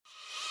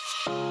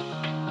Welcome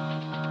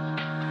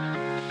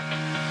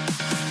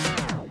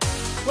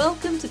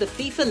to the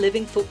FIFA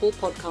Living Football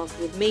podcast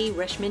with me,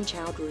 Reshmin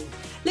Chowdhury.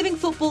 Living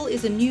Football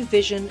is a new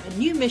vision, a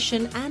new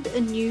mission and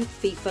a new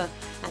FIFA.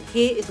 And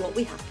here is what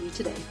we have for you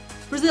today.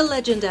 Brazil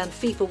legend and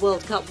FIFA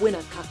World Cup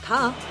winner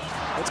Kaká.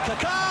 It's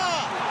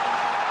Kaká!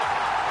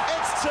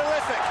 It's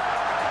terrific.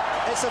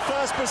 It's the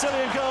first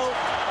Brazilian goal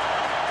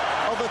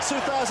of the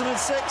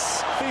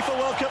 2006 FIFA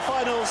World Cup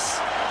finals.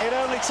 It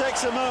only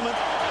takes a moment.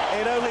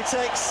 It only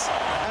takes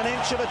an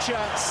inch of a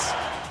chance.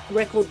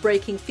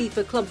 Record-breaking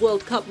FIFA Club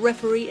World Cup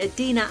referee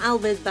Edina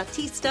Alves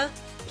Batista.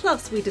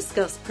 Plus, we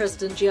discuss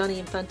President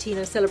Gianni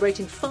Infantino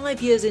celebrating 5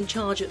 years in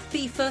charge at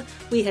FIFA.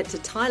 We head to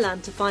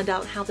Thailand to find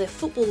out how their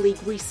football league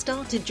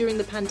restarted during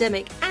the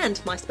pandemic. And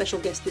my special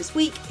guest this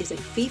week is a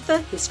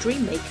FIFA history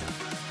maker.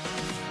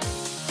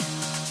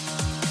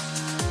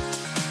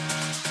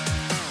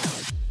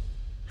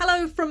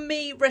 Hello from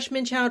me,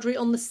 Reshmin Chowdhury,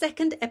 on the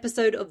second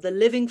episode of the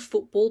Living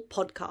Football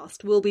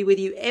podcast. We'll be with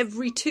you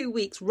every 2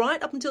 weeks,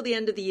 right up until the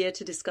end of the year,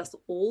 to discuss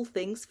all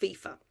things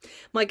FIFA.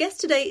 My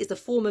guest today is a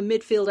former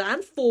midfielder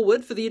and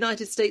forward for the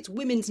United States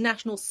women's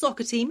national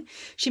soccer team.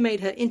 She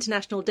made her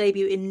international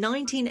debut in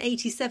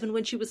 1987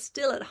 when she was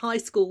still at high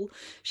school.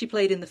 She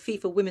played in the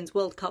FIFA Women's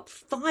World Cup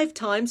 5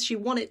 times. She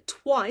won it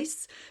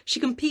twice.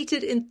 She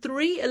competed in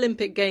 3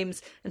 Olympic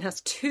Games and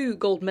has 2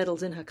 gold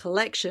medals in her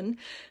collection.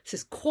 This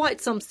is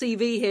quite some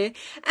CV here.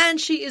 And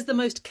she is the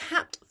most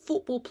capped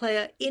football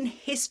player in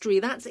history.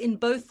 That's in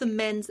both the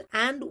men's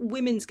and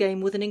women's game,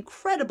 with an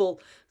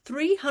incredible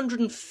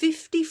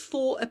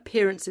 354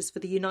 appearances for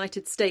the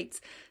United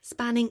States,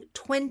 spanning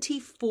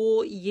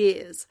 24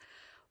 years.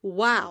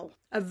 Wow.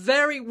 A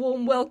very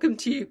warm welcome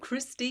to you,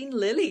 Kristine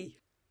Lilly.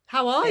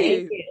 How are you?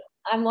 Thank you.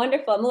 I'm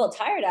wonderful. I'm a little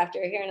tired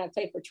after hearing I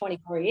played for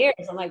 24 years.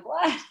 I'm like,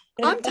 what?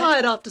 I'm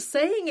tired after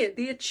saying it.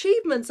 The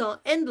achievements are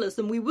endless,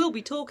 and we will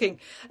be talking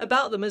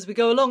about them as we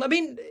go along. I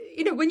mean,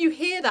 when you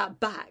hear that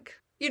back,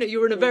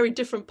 you're in a very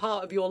different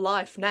part of your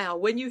life now.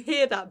 When you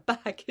hear that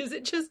back, is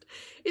it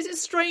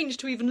strange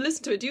to even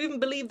listen to it? Do you even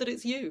believe that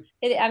it's you?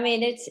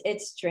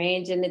 It's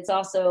strange, and it's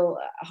also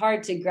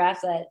hard to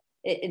grasp that.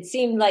 It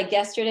seemed like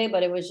yesterday,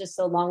 but it was just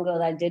so long ago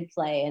that I did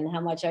play, and how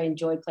much I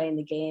enjoyed playing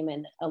the game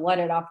and what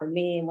it offered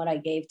me and what I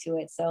gave to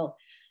it. So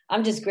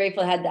I'm just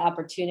grateful I had the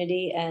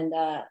opportunity, and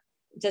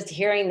just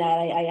hearing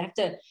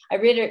that, I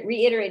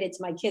reiterate it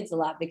to my kids a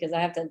lot, because I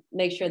have to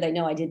make sure they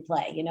know I did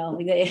play. They're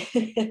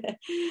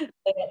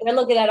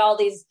looking at all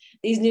these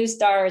new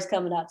stars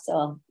coming up,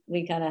 so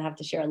we kind of have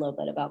to share a little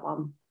bit about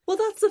Mom. Well,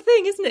 that's the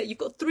thing, isn't it? You've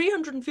got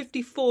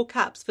 354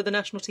 caps for the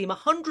national team,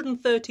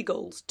 130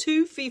 goals,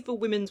 2 FIFA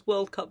Women's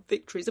World Cup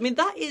victories. I mean,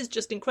 that is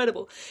just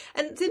incredible.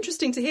 And it's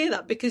interesting to hear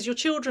that, because your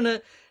children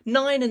are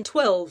 9 and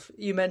 12,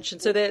 you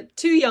mentioned. So they're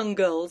 2 young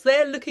girls.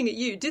 They're looking at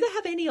you. Do they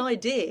have any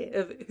idea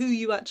of who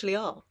you actually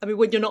are? I mean,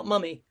 when you're not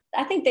mummy.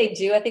 I think they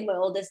do. I think my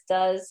oldest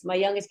does. My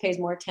youngest pays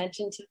more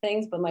attention to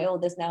things, but my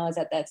oldest now is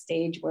at that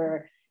stage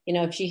where,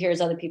 if she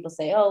hears other people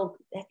say, "Oh,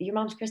 your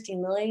mom's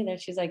Kristine Lilly," then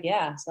she's like,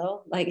 "Yeah."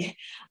 So but I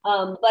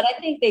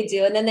think they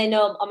do. And then they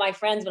know all my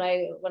friends.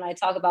 When I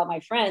talk about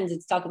my friends,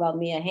 it's talk about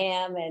Mia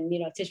Hamm and,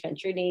 Tish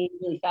Ventruni,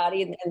 Lily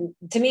Fati. And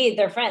to me,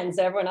 they're friends.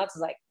 So everyone else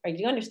is like, do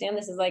you understand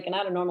this is like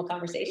not a normal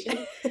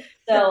conversation?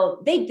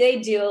 So they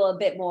do a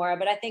bit more.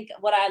 But I think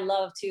what I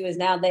love too is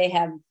now they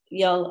have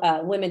young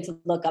women to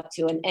look up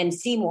to and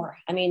see more.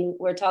 I mean,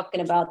 we're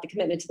talking about the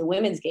commitment to the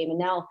women's game, and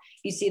now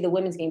you see the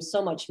women's game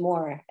so much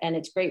more, and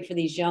it's great for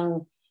these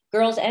young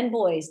girls and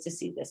boys to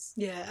see this.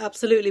 Yeah,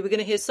 absolutely. We're going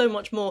to hear so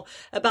much more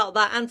about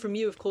that, and from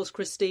you, of course,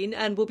 Kristine,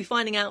 and we'll be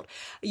finding out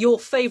your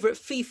favourite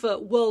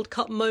FIFA World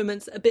Cup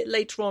moments a bit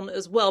later on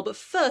as well. But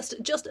first,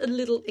 just a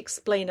little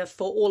explainer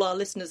for all our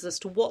listeners as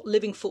to what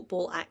Living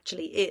Football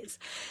actually is.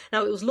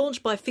 Now, it was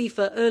launched by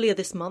FIFA earlier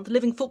this month.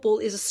 Living Football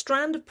is a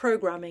strand of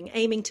programming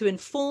aiming to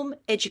inform,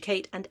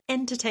 educate and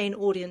entertain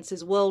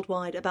audiences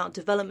worldwide about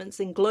developments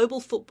in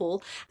global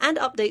football and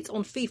updates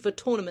on FIFA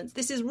tournaments.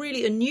 This is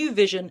really a new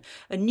vision,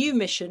 a new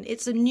mission.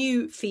 It's a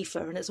new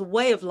FIFA, and it's a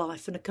way of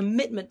life and a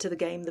commitment to the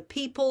game, the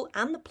people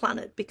and the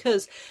planet,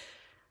 because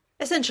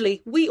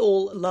essentially we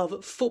all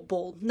love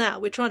football. Now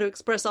we're trying to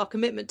express our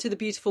commitment to the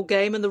beautiful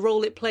game and the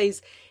role it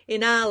plays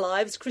in our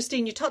lives.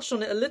 Kristine, you touched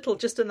on it a little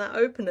just in that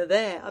opener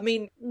there. I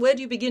mean, where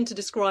do you begin to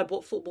describe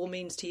what football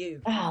means to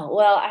you? Oh,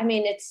 well, I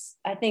mean,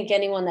 I think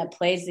anyone that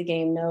plays the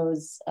game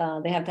knows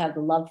they have to have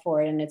the love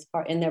for it, and it's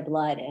part in their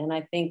blood. And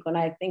I think when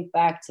I think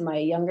back to my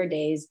younger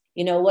days,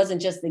 it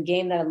wasn't just the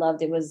game that I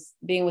loved. It was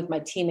being with my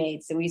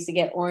teammates. And we used to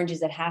get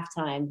oranges at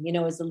halftime. It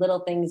was the little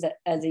things that,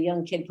 as a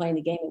young kid playing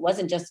the game, it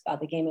wasn't just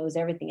about the game. It was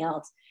everything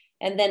else.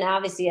 And then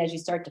obviously, as you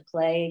start to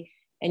play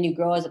and you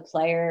grow as a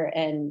player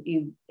and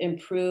you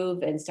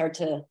improve and start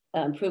to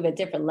improve at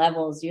different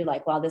levels, you're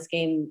like, wow, this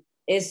game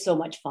is so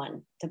much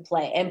fun to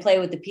play and play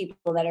with the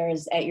people that are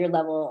at your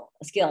level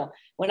of skill.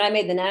 When I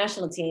made the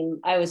national team,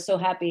 I was so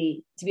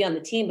happy to be on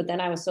the team, but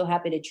then I was so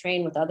happy to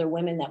train with other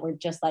women that were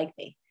just like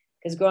me.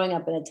 Because growing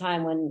up in a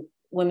time when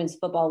women's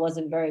football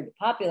wasn't very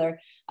popular,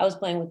 I was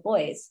playing with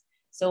boys.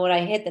 So when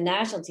I hit the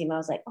national team, I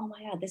was like, oh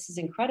my God, this is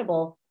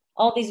incredible.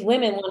 all these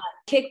women want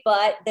to kick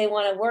butt. They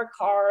want to work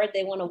hard.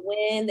 They want to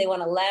win. They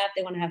want to laugh.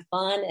 They want to have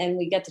fun. And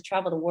we get to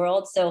travel the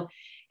world. So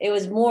it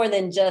was more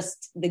than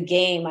just the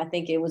game. I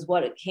think it was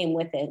what it came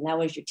with it. And that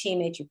was your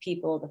teammates, your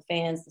people, the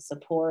fans, the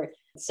support.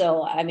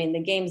 So, I mean, the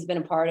game's been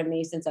a part of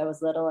me since I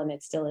was little, and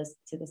it still is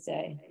to this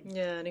day.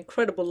 Yeah, an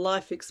incredible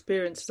life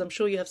experience. I'm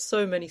sure you have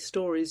so many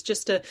stories.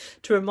 Just to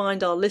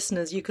remind our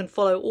listeners, you can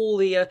follow all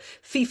the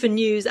FIFA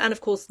news and,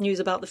 of course, news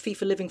about the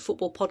FIFA Living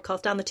Football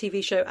podcast and the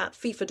TV show at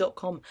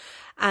FIFA.com.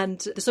 And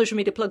the social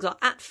media plugs are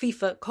at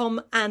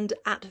FIFA.com and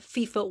at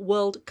FIFA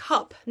World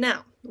Cup.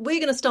 Now,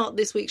 we're going to start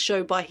this week's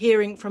show by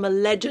hearing from a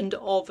legend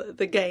of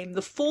the game.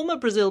 The former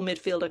Brazil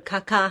midfielder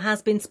Kaká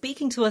has been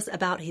speaking to us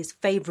about his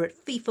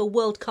favourite FIFA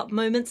World Cup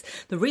moments,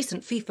 the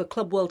recent FIFA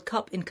Club World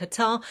Cup in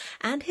Qatar,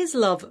 and his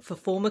love for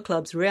former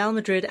clubs Real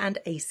Madrid and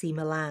AC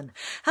Milan.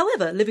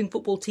 However, Living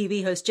Football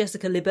TV host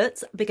Jessica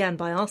Liberts began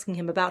by asking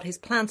him about his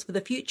plans for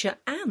the future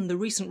and the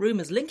recent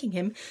rumours linking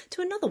him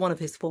to another one of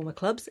his former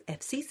clubs,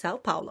 FC Sao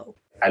Paulo.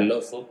 I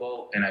love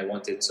football and I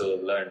wanted to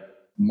learn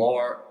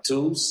more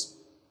tools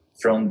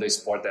from the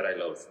sport that I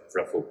love,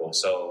 from football.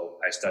 So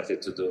I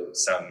started to do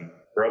some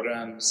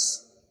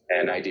programs,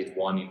 and I did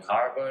one in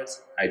Harvard,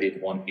 I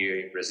did one here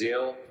in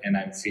Brazil, and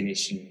I'm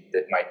finishing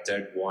my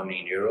third one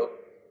in Europe.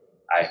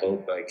 I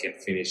hope I can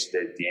finish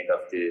at the end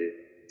of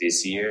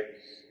this year.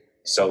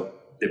 So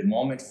the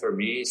moment for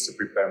me is to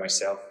prepare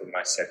myself for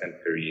my second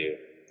career.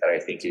 That I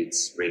think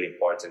it's really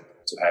important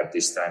to have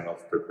this time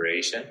of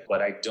preparation.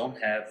 But I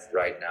don't have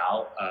right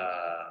now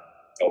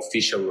an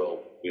official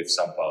role with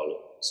São Paulo.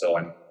 So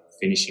I'm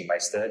finishing my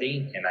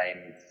studying, and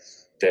I'm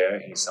there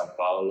in São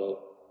Paulo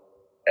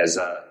as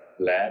a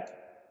lab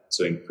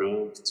to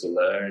improve, to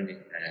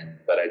learn,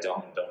 but I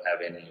don't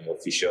have any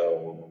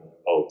official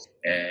role.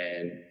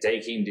 And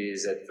taking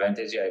this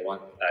advantage, I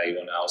want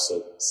to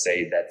also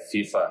say that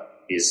FIFA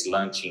is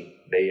launching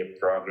their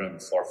program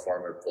for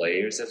former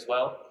players as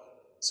well.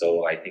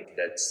 So I think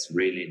that's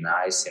really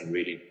nice and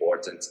really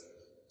important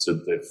to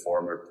the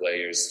former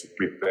players to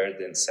prepare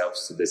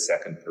themselves to the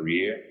second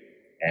career.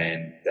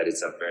 And that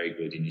is a very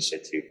good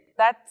initiative.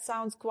 That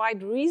sounds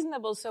quite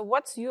reasonable. So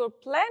what's your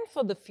plan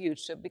for the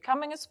future?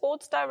 Becoming a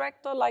sports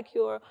director like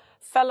your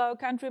fellow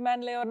countryman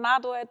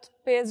Leonardo at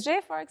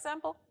PSG, for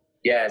example?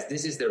 Yes,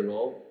 this is the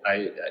role.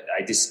 I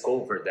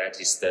discovered that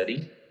in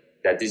study,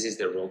 that this is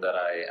the role that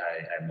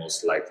I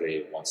most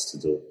likely wants to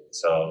do.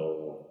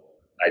 So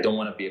I don't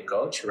want to be a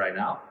coach right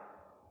now.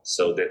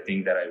 So the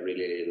thing that I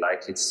really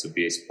like is to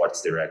be a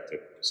sports director.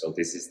 So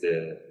this is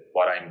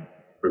what I'm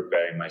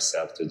preparing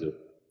myself to do.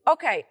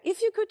 Okay,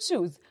 if you could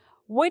choose,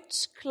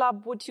 which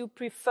club would you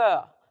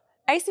prefer?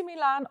 AC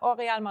Milan or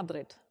Real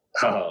Madrid?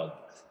 Oh,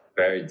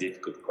 very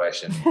difficult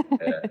question.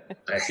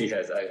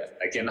 Yes,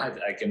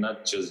 I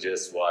cannot choose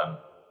just one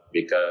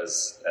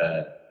because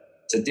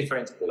it's a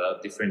different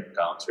club, different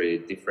country,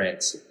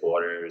 different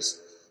supporters,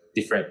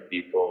 different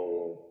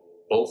people.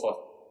 Both of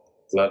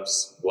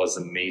clubs was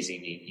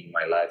amazing in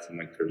my life, in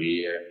my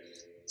career.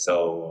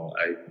 So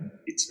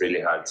it's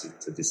really hard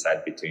to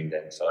decide between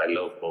them. So I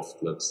love both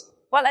clubs.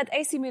 Well, at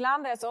AC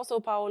Milan, there's also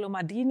Paolo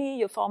Maldini,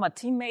 your former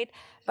teammate.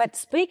 But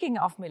speaking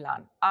of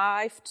Milan,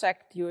 I've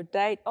checked your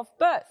date of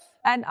birth.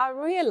 And I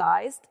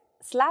realized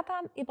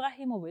Zlatan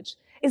Ibrahimovic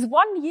is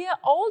 1 year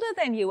older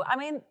than you. I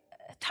mean,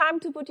 time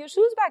to put your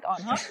shoes back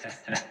on, huh?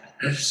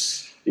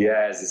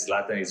 Yes,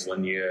 Zlatan is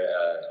 1 year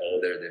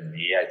older than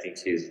me. I think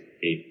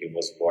he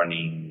was born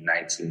in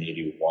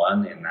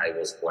 1981 and I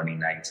was born in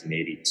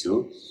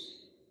 1982.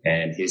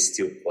 And he's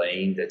still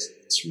playing.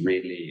 That's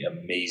really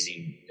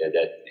amazing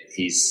that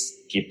he's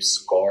keep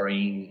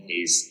scoring.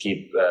 He's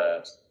keep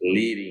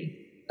leading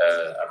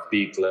a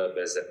big club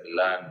as a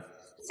Milan,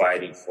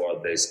 fighting for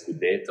the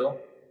Scudetto.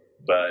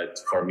 But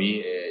for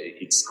me,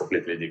 it's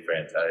completely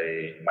different.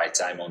 My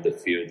time on the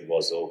field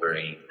was over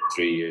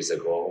 3 years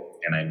ago,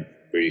 and I'm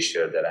pretty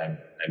sure that I'm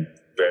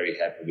very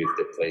happy with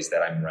the place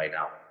that I'm right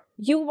now.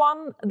 You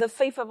won the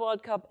FIFA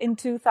World Cup in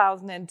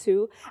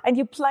 2002, and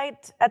you played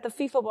at the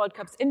FIFA World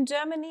Cups in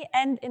Germany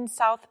and in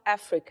South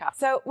Africa.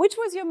 So which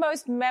was your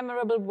most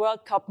memorable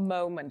World Cup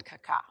moment,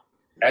 Kaká?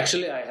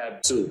 Actually, I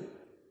have two.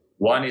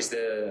 One is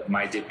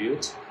my debut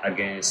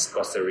against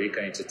Costa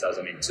Rica in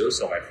 2002.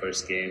 So my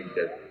first game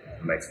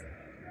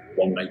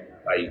when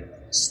I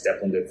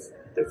stepped on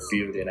the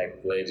field and I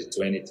played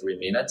 23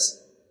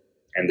 minutes.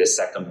 And the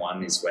second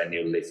one is when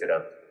you lift it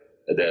up.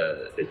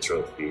 The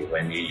trophy,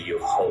 when you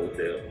hold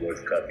the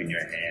World Cup in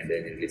your hand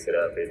and you lift it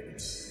up and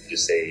you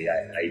say,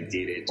 I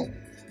did it.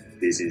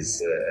 This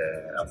is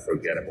an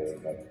unforgettable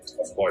moment.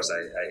 Of course,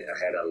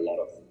 I had a lot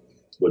of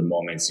good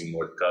moments in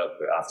World Cup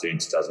after in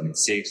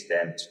 2006,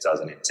 then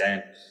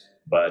 2010.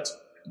 But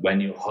when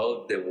you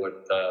hold the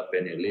World Cup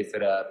and you lift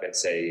it up and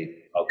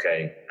say,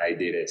 okay, I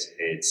did it,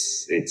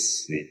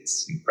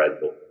 it's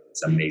incredible.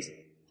 It's amazing.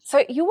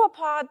 So you were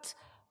part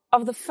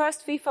of the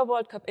first FIFA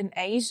World Cup in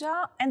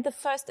Asia and the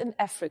first in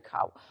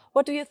Africa.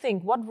 What do you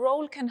think? What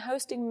role can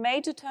hosting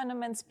major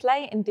tournaments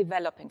play in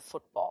developing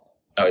football?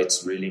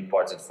 It's really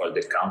important for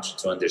the country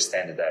to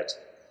understand that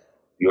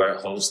you are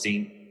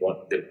hosting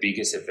the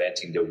biggest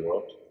event in the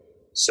world.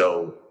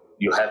 So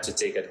you have to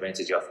take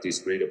advantage of this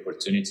great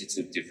opportunity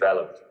to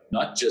develop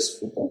not just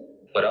football,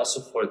 but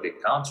also for the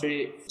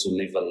country, to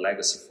leave a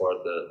legacy for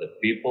the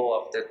people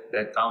of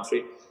that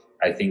country.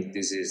 I think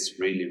this is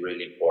really,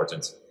 really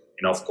important.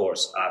 And of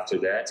course, after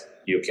that,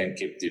 you can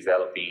keep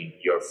developing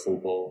your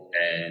football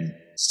and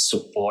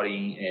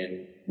supporting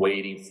and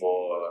waiting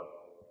for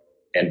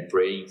and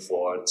praying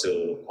for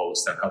to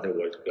host another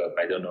World Cup.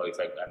 I don't know if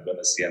I'm going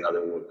to see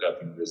another World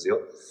Cup in Brazil,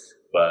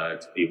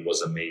 but it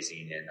was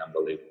amazing and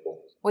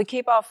unbelievable. We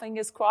keep our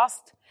fingers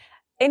crossed.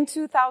 In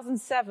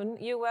 2007,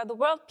 you were the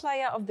World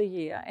Player of the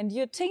Year, and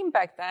your team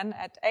back then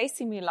at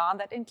AC Milan,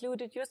 that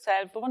included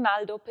yourself,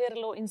 Ronaldo,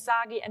 Pirlo,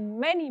 Inzaghi, and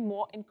many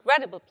more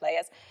incredible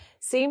players,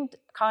 seemed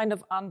kind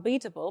of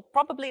unbeatable,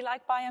 probably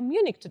like Bayern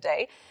Munich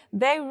today.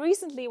 They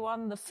recently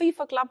won the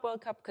FIFA Club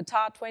World Cup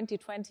Qatar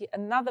 2020,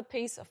 another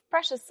piece of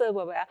precious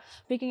silverware.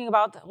 Speaking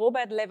about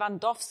Robert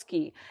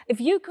Lewandowski,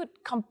 if you could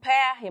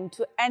compare him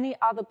to any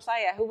other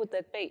player, who would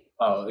that be?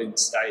 Oh,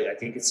 I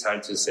think it's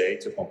hard to say,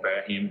 to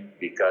compare him,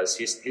 because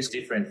he's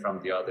different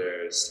from the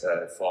others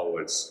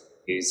forwards.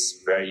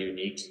 He's very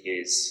unique.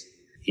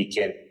 He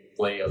can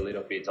play a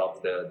little bit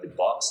of the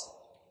box,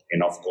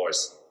 and of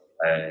course,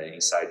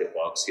 inside the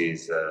box,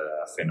 he's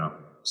a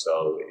phenomenon.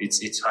 So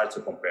it's hard to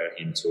compare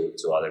him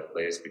to other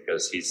players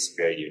because he's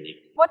very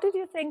unique. What did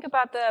you think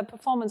about the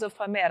performance of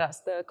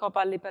Palmeiras, the Copa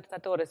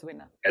Libertadores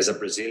winner? As a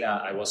Brazilian,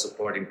 I was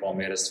supporting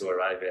Palmeiras to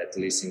arrive at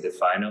least in the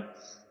final.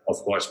 Of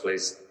course,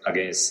 plays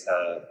against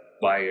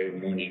Bayern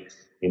Munich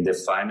in the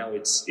final.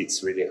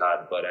 It's really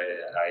hard, but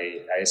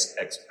I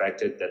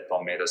expected that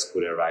Palmeiras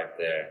could arrive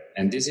there.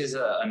 And this is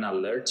an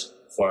alert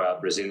for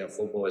Brazilian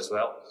football as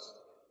well,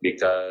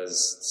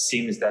 because it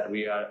seems that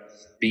we are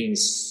being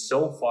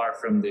so far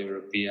from the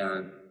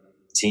European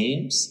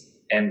teams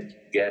and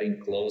getting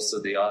close to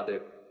the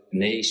other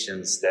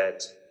nations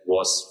that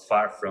was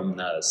far from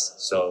us.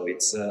 So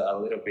it's a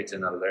little bit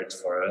an alert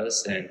for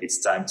us, and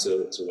it's time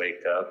to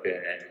wake up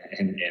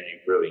and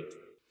improving.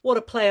 What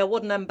a player,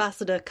 what an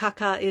ambassador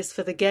Kaká is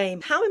for the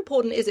game. How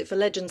important is it for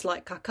legends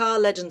like Kaká,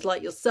 legends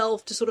like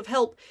yourself, to sort of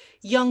help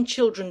young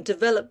children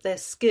develop their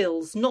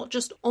skills, not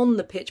just on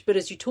the pitch, but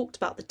as you talked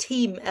about, the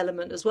team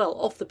element as well,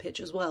 off the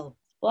pitch as well?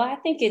 Well, I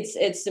think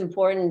it's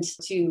important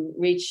to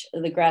reach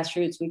the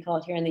grassroots, we call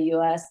it here in the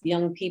U.S.,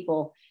 young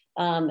people,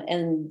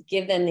 and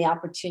give them the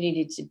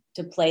opportunity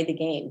to play the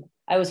game.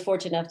 I was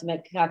fortunate enough to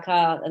meet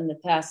Kaká in the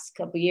past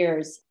couple of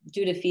years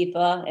due to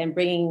FIFA and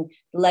bringing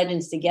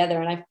legends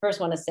together. And I first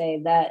want to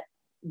say that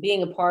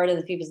being a part of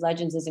the FIFA's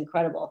Legends is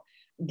incredible,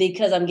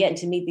 because I'm getting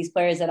to meet these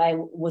players that I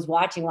was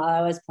watching while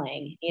I was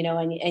playing, you know,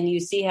 and you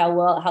see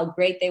how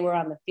great they were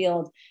on the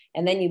field.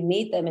 And then you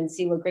meet them and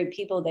see what great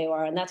people they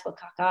are. And that's what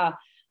Kaká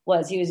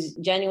was. He was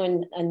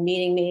genuine in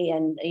meeting me,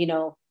 and, you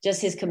know, just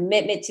his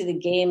commitment to the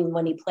game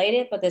when he played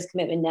it, but this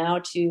commitment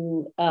now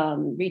to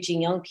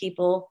reaching young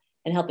people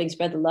and helping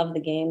spread the love of the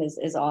game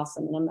is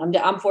awesome. And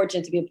I'm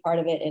fortunate to be a part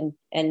of it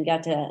and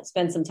got to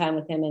spend some time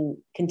with him and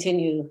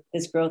continue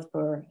this growth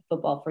for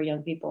football for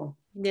young people.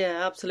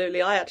 Yeah,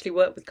 absolutely. I actually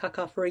worked with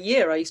Kaká for a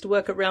year. I used to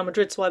work at Real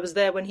Madrid, so I was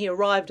there when he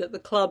arrived at the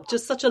club.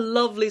 Just such a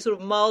lovely, sort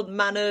of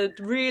mild-mannered,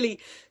 really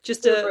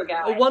just a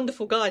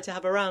wonderful guy to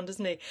have around,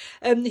 isn't he?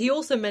 He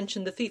also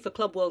mentioned the FIFA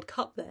Club World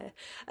Cup there.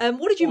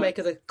 What did you make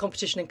of the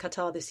competition in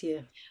Qatar this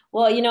year?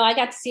 Well, you know, I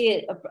got to see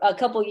it a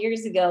couple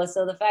years ago,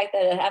 so the fact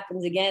that it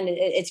happens again,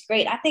 it's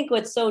great. I think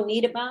what's so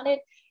neat about it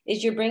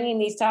is you're bringing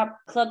these top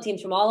club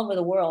teams from all over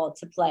the world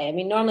to play. I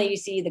mean, normally you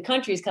see the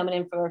countries coming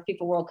in for a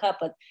FIFA World Cup,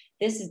 but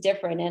this is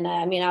different. And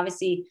I mean,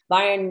 obviously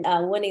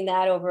Bayern winning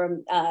that over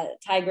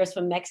Tigres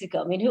from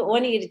Mexico. I mean,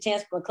 when do you get a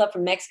chance for a club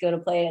from Mexico to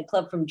play a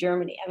club from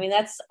Germany? I mean,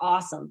 that's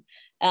awesome.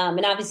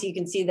 And obviously you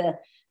can see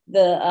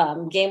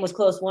the game was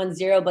close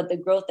 1-0, but the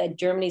growth that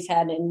Germany's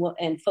had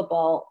in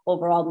football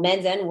overall,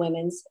 men's and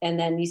women's. And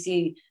then you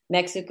see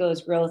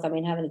Mexico's growth. I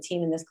mean, having a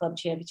team in this club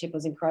championship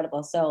was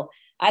incredible. So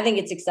I think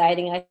it's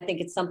exciting. I think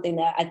it's something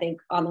that I think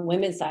on the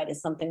women's side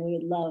is something we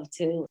would love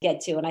to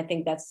get to. And I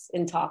think that's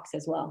in talks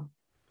as well.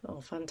 Oh,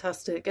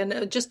 fantastic.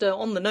 And just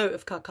on the note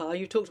of Kaká,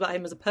 you talked about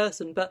him as a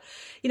person, but,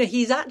 you know,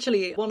 he's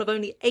actually one of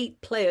only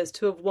 8 players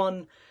to have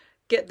won,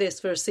 get this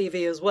for a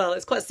CV as well,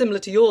 it's quite similar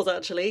to yours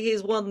actually.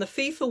 He's won the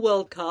FIFA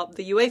World Cup,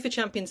 the UEFA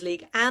Champions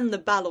League and the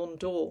Ballon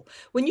d'Or.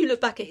 When you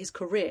look back at his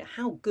career,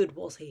 how good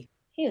was he?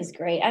 He was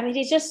great. I mean,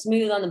 he's just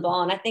smooth on the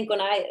ball. And I think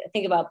when I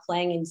think about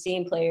playing and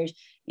seeing players,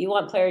 you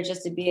want players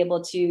just to be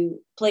able to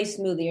play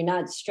smoothly. You're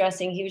not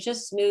stressing. He was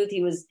just smooth.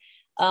 He was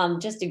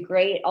just a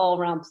great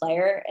all-around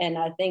player. And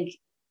I think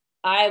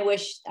I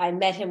wish I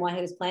met him while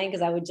he was playing,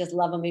 because I would just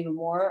love him even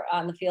more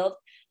on the field.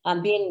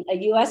 Being a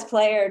U.S.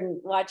 player and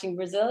watching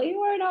Brazil, you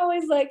weren't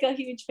always like a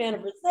huge fan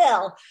of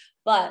Brazil,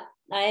 but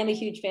I am a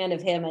huge fan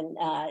of him, and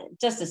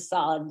just a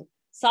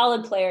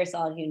solid player,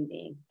 solid human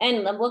being.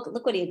 And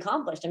look what he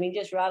accomplished. I mean,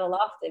 just rattle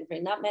off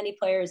not many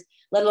players,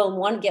 let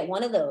alone get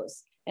one of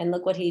those. And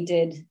look what he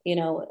did, you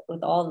know,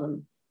 with all of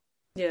them.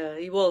 Yeah,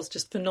 he was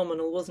just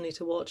phenomenal, wasn't he,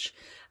 to watch?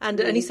 And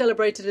he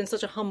celebrated in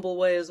such a humble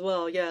way as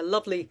well. Yeah,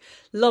 lovely,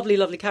 lovely,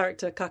 lovely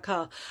character,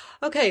 Kaká.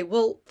 Okay,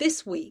 well,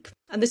 this week,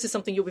 And this is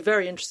something you'll be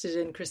very interested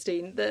in,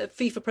 Christine. The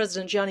FIFA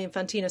president Gianni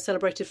Infantino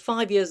celebrated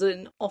 5 years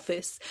in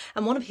office,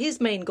 and one of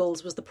his main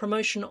goals was the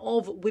promotion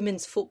of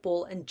women's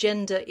football and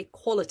gender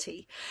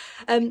equality.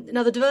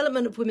 Now, the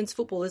development of women's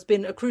football has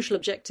been a crucial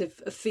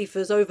objective of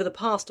FIFA's over the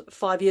past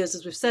 5 years,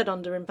 as we've said,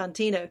 under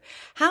Infantino.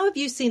 How have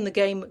you seen the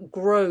game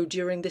grow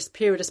during this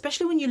period,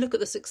 especially when you look at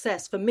the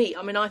success? For me,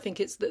 I mean, I think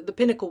it's the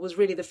pinnacle was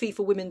really the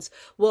FIFA Women's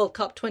World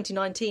Cup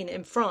 2019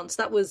 in France.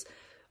 That was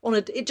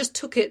it just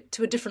took it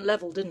to a different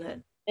level, didn't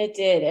it? It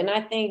did. And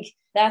I think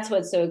that's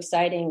what's so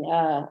exciting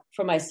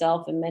for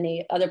myself and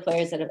many other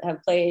players that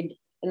have played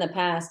in the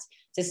past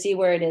to see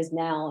where it is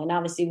now. And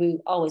obviously we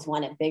always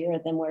want it bigger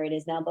than where it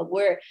is now. But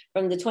we're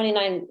from the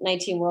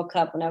 2019 World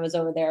Cup, when I was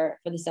over there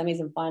for the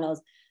semis and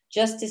finals,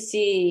 just to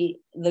see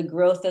the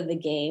growth of the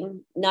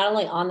game, not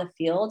only on the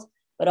field,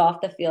 but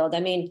off the field.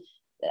 I mean,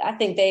 I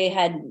think they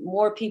had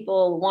more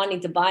people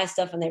wanting to buy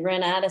stuff and they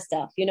ran out of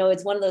stuff. You know,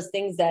 it's one of those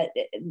things that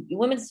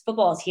women's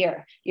football is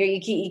here.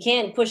 You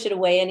can't push it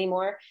away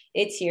anymore.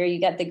 It's here. You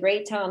got the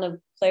great talent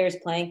of players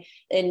playing.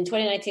 And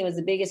 2019 was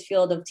the biggest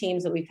field of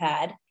teams that we've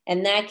had.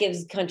 And that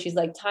gives countries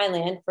like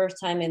Thailand, first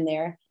time in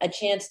there, a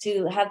chance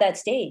to have that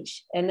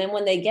stage. And then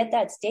when they get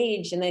that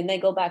stage and then they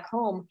go back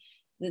home,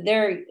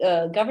 their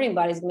governing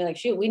body is going to be like,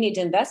 shoot, we need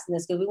to invest in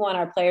this because we want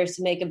our players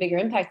to make a bigger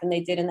impact than they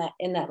did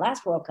in that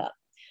last World Cup.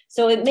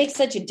 So it makes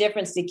such a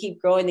difference to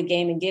keep growing the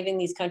game and giving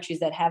these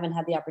countries that haven't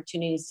had the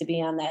opportunities to be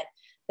on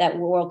that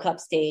World Cup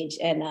stage.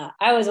 And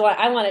I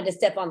wanted to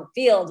step on the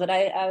field, but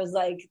I was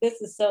like,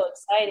 this is so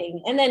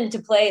exciting. And then to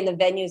play in the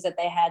venues that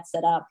they had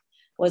set up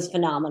was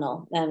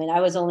phenomenal. I mean,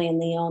 I was only in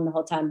Lyon the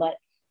whole time, but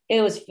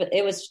it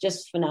was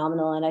just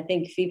phenomenal. And I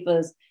think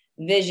FIFA's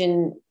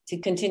vision to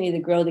continue to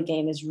grow the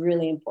game is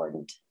really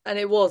important. And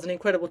it was an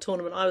incredible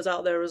tournament. I was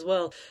out there as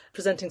well,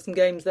 presenting some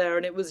games there,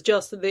 and it was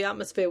just the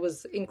atmosphere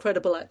was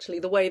incredible. Actually,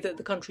 the way that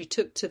the country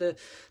took to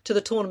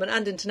the tournament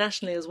and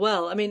internationally as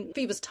well. I mean,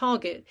 FIFA's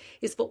target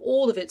is for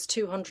all of its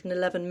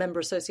 211 member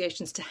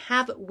associations to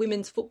have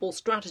women's football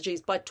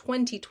strategies by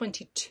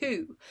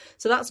 2022.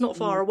 So that's not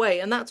far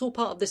away, and that's all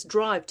part of this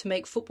drive to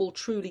make football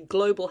truly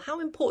global. How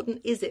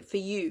important is it for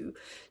you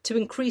to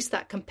increase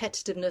that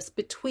competitiveness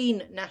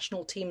between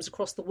national teams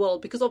across the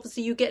world? Because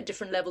obviously you get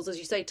different levels, as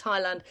you say,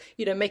 Thailand,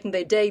 making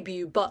their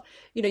debut, but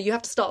you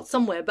have to start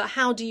somewhere. But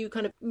how do you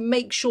kind of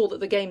make sure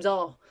that the games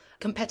are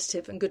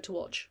competitive and good to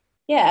watch?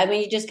 Yeah, I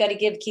mean, you just got to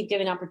keep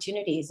giving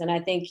opportunities. And I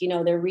think,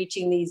 they're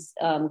reaching these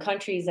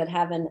countries that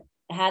haven't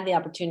had the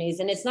opportunities.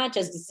 And it's not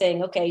just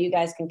saying, okay, you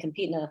guys can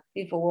compete in a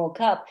FIFA World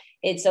Cup.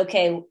 It's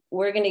okay,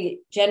 we're going to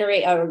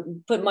generate or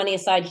put money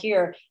aside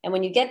here. And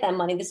when you get that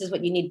money, this is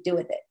what you need to do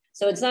with it.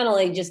 So it's not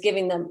only just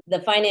giving them the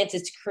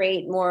finances to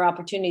create more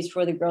opportunities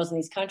for the girls in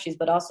these countries,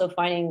 but also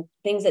finding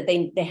things that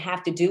they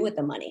have to do with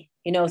the money.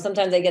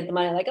 Sometimes they get the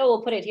money like, oh,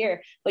 we'll put it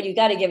here, but you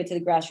got to give it to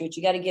the grassroots.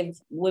 You got to give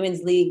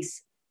women's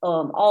leagues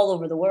all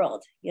over the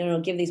world,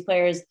 give these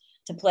players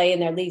to play in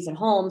their leagues at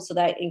home. So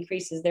that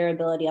increases their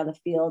ability on the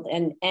field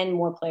and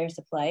more players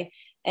to play.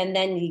 And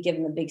then you give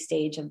them the big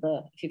stage of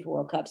the FIFA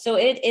World Cup. So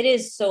it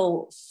is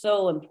so,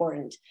 so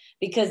important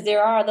because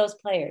there are those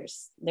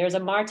players. There's a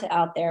Marta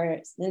out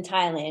there in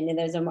Thailand, and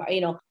there's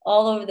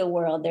all over the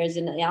world. There's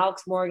an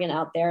Alex Morgan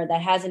out there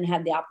that hasn't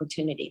had the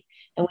opportunity.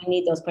 And we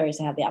need those players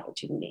to have the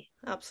opportunity.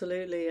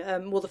 Absolutely.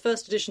 Well, the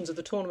first editions of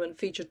the tournament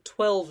featured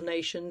 12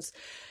 nations.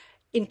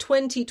 In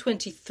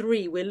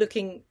 2023, we're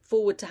looking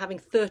forward to having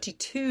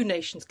 32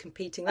 nations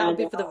competing. That will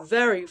be for the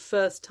very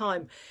first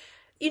time.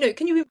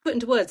 Can you put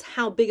into words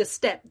how big a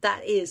step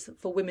that is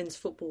for women's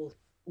football?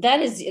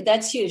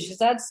 That's huge.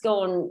 That's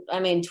going,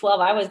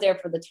 12. I was there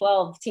for the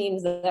 12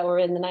 teams that were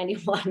in the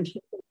 91,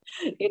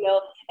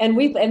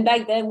 and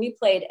back then we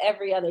played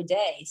every other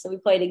day. So we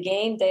played a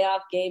game, day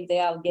off, game, day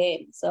off,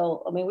 game.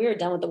 So, we were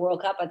done with the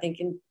World Cup, I think,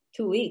 in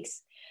 2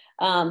 weeks.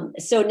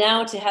 So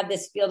now to have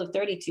this field of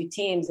 32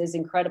 teams is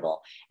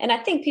incredible. And I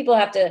think people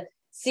have to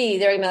see,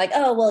 they're going to be like,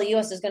 oh, well, the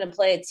U.S. is going to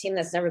play a team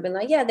that's never been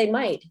like, yeah, they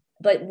might.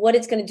 But what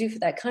it's going to do for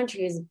that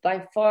country is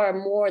by far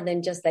more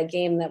than just that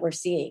game that we're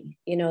seeing,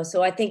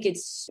 So I think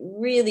it's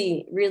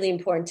really, really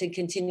important to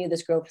continue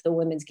this growth for the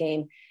women's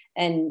game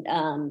and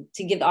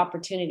to give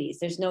opportunities.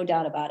 There's no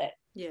doubt about it.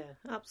 Yeah,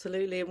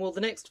 absolutely. And well,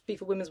 the next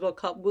FIFA Women's World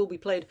Cup will be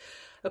played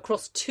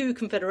across 2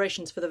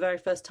 confederations for the very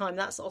first time.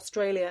 That's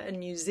Australia and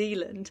New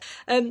Zealand.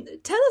 Tell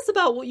us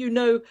about what you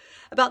know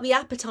about the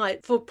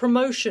appetite for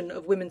promotion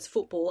of women's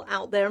football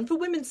out there and for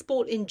women's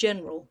sport in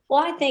general.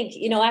 Well, I think,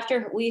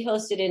 after we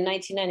hosted in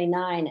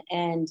 1999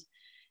 and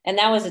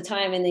that was a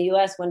time in the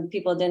U.S. when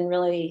people didn't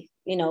really,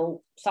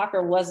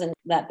 soccer wasn't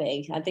that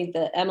big. I think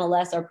the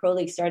MLS, our pro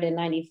league, started in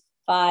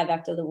 95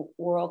 after the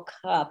World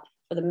Cup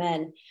for the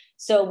men.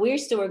 So we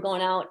still were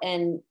going out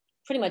and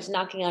pretty much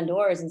knocking on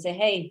doors and say,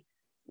 hey,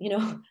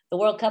 the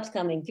World Cup's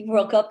coming, FIFA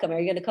World Cup coming. Are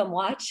you going to come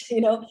watch?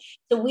 So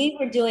we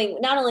were doing,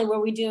 not only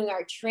were we doing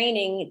our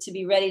training to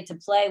be ready to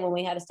play when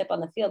we had to step on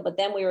the field, but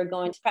then we were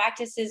going to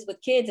practices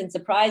with kids and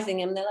surprising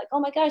them. They're like, oh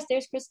my gosh,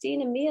 there's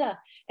Christine and Mia.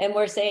 And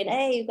we're saying,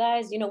 hey, you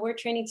guys, we're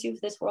training too for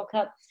this World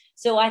Cup.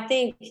 So I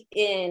think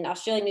in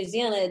Australia, New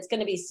Zealand, it's going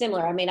to be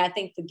similar. I mean, I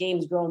think the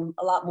game's grown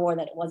a lot more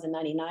than it was in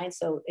 99.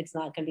 So it's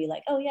not going to be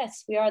like, oh,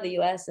 yes, we are the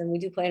US and we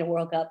do play in a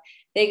World Cup.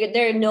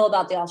 They know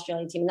about the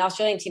Australian team. And the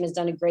Australian team has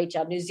done a great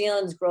job. New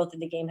Zealand's growth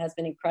in the game has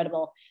been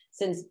incredible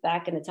since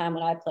back in the time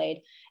when I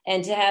played.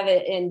 And to have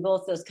it in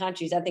both those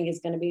countries, I think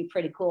is going to be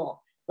pretty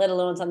cool, let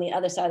alone it's on the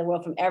other side of the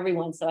world from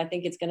everyone. So I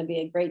think it's going to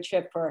be a great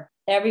trip for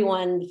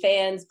everyone,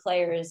 fans,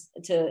 players,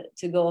 to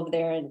go over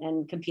there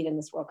and compete in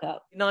this World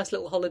Cup. Nice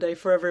little holiday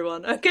for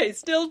everyone. Okay,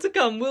 still to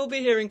come, we'll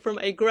be hearing from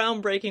a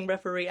groundbreaking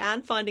referee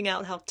and finding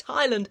out how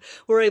Thailand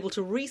were able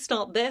to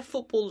restart their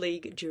football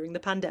league during the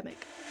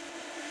pandemic.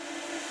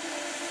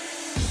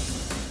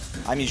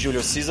 I'm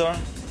Julio Cesar,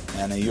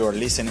 and you are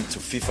listening to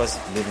FIFA's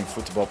Living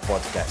Football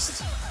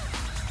podcast.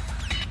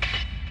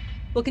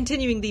 Well,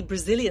 continuing the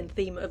Brazilian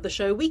theme of the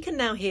show, we can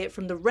now hear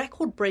from the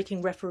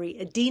record-breaking referee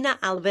Edina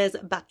Alves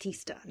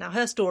Batista. Now,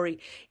 her story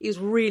is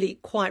really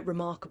quite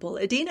remarkable.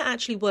 Edina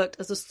actually worked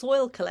as a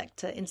soil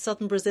collector in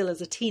southern Brazil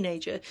as a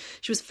teenager.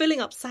 She was filling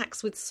up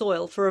sacks with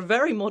soil for a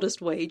very modest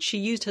wage. She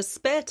used her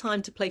spare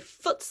time to play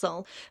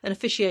futsal and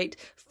officiate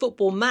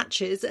football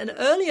matches. And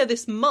earlier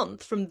this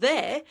month, from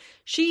there,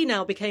 she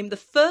now became the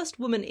first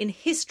woman in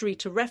history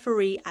to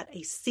referee at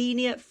a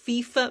senior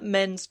FIFA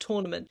men's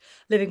tournament.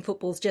 Living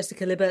Football's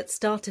Jessica Libert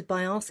started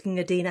by asking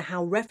Edina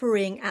how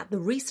refereeing at the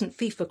recent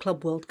FIFA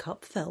Club World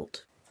Cup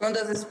felt.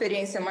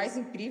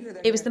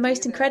 It was the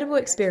most incredible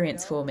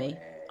experience for me.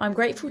 I'm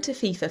grateful to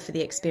FIFA for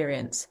the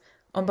experience.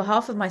 On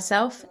behalf of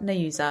myself,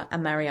 Nayuza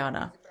and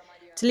Mariana.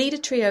 To lead a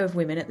trio of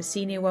women at the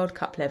senior World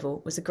Cup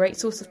level was a great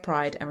source of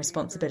pride and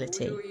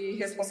responsibility.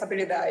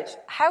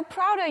 How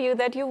proud are you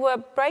that you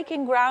were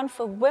breaking ground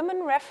for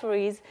women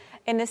referees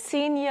in a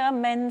senior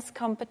men's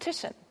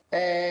competition?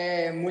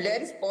 Women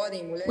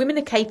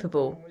are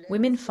capable.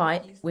 Women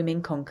fight,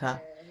 women conquer.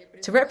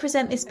 To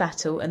represent this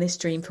battle and this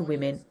dream for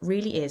women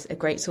really is a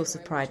great source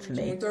of pride for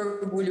me.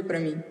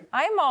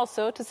 I'm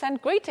also to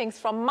send greetings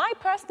from my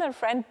personal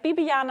friend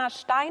Bibiana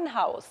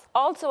Steinhaus,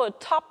 also a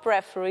top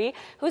referee,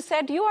 who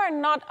said you are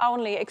not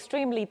only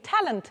extremely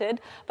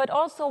talented, but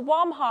also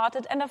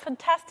warm-hearted and a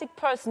fantastic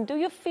person. Do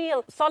you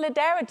feel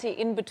solidarity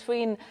in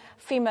between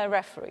female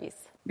referees?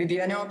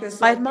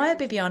 I admire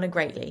Bibiana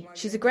greatly.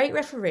 She's a great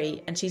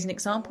referee and she's an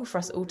example for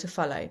us all to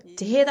follow.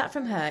 To hear that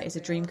from her is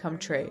a dream come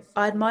true.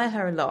 I admire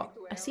her a lot.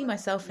 I see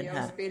myself in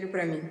her.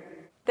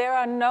 There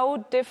are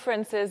no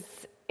differences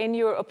in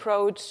your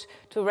approach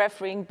to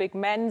refereeing big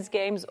men's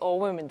games or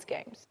women's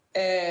games.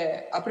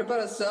 In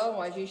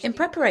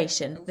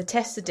preparation, the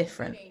tests are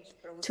different.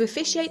 To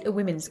officiate a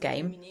women's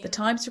game, the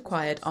times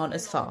required aren't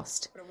as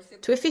fast.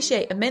 To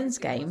officiate a men's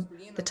game,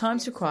 the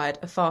times required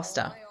are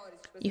faster.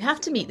 You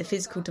have to meet the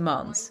physical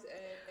demands.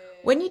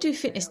 When you do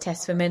fitness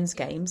tests for men's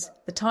games,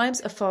 the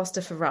times are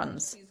faster for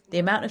runs, the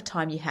amount of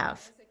time you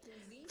have.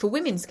 For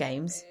women's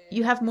games,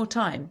 you have more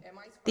time.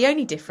 The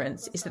only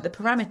difference is that the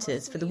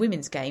parameters for the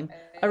women's game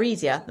are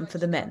easier than for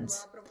the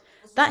men's.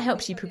 That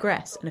helps you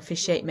progress and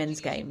officiate men's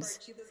games.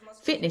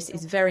 Fitness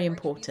is very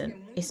important,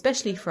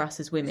 especially for us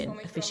as women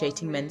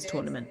officiating men's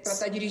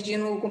tournaments.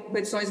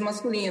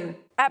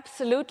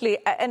 Absolutely,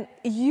 and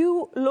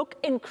you look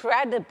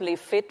incredibly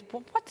fit.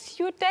 What's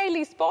your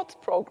daily sports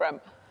program?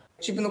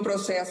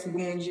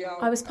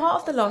 I was part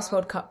of the last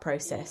World Cup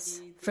process.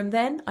 From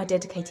then, I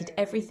dedicated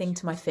everything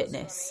to my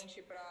fitness.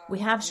 We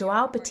have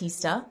Joao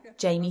Batista,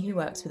 Jamie who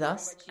works with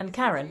us, and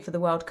Karen for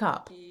the World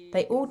Cup.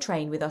 They all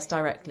train with us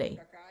directly.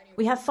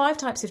 We have 5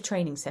 types of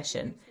training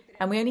session,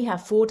 and we only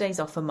have 4 days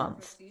off a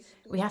month.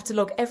 We have to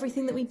log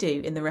everything that we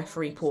do in the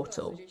referee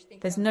portal.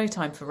 There's no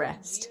time for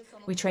rest.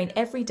 We train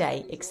every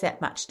day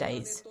except match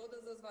days.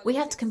 We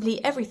have to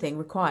complete everything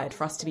required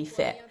for us to be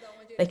fit.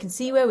 They can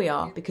see where we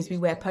are because we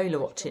wear polar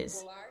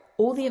watches.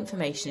 All the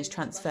information is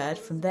transferred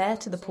from there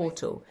to the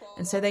portal,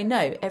 and so they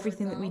know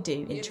everything that we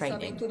do in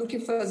training.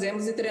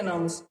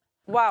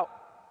 Wow,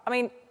 I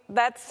mean,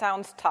 that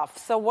sounds tough.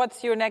 So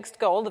what's your next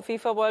goal, the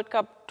FIFA World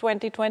Cup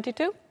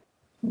 2022?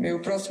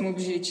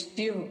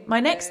 My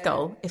next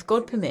goal, if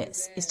God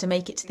permits, is to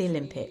make it to the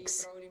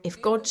Olympics,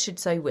 if God should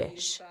so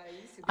wish.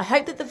 I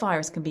hope that the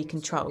virus can be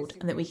controlled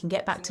and that we can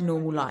get back to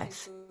normal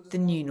life, the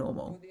new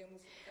normal.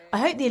 I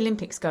hope the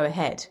Olympics go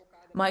ahead.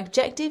 My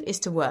objective is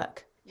to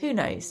work. Who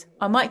knows,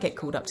 I might get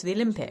called up to the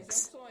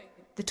Olympics.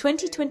 The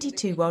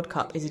 2022 World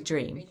Cup is a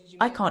dream.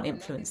 I can't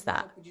influence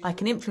that. I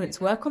can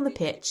influence work on the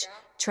pitch,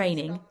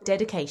 training,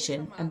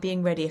 dedication, and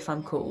being ready if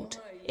I'm called.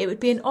 It would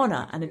be an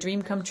honour and a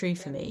dream come true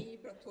for me.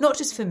 Not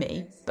just for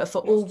me, but for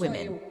all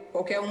women.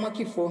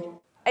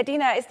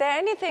 Edina, is there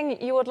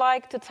anything you would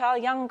like to tell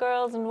young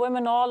girls and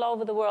women all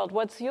over the world?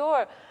 What's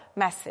your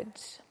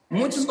message?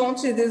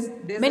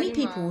 Many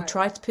people will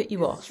try to put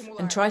you off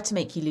and try to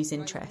make you lose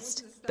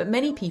interest, but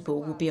many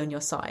people will be on your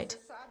side.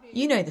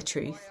 You know the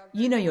truth,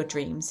 you know your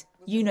dreams,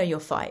 you know your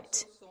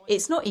fight.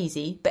 It's not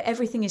easy, but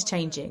everything is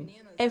changing.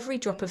 Every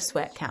drop of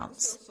sweat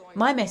counts.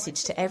 My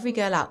message to every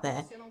girl out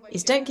there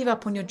is don't give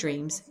up on your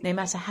dreams, no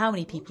matter how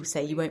many people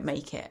say you won't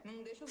make it.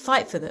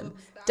 Fight for them.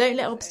 Don't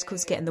let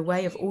obstacles get in the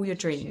way of all your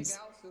dreams.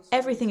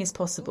 Everything is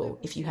possible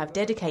if you have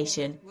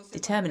dedication,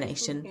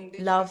 determination,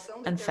 love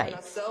and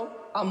faith.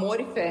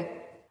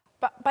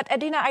 But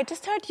Adina, I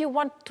just heard you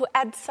want to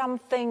add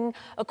something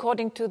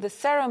according to the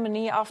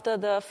ceremony after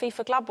the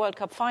FIFA Club World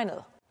Cup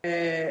final.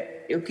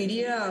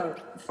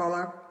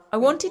 I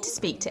wanted to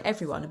speak to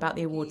everyone about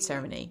the award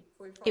ceremony.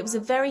 It was a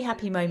very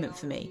happy moment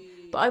for me,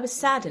 but I was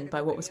saddened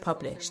by what was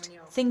published,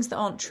 things that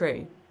aren't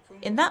true.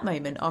 In that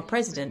moment, our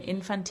president,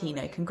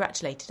 Infantino,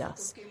 congratulated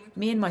us,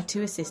 me and my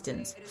 2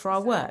 assistants, for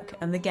our work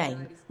and the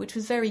game, which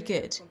was very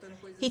good.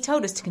 He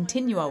told us to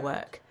continue our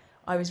work.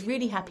 I was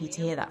really happy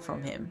to hear that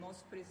from him.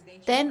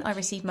 Then I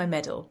received my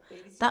medal.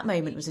 That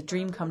moment was a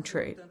dream come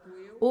true.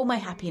 All my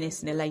happiness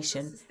and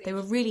elation, they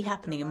were really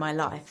happening in my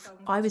life.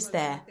 I was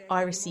there,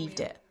 I received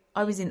it.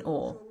 I was in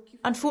awe.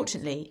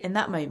 Unfortunately, in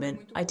that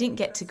moment, I didn't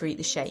get to greet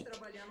the sheikh,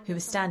 who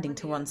was standing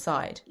to one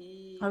side.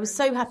 I was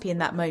so happy in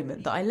that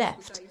moment that I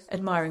left,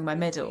 admiring my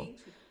medal.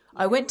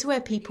 I went to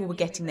where people were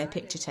getting their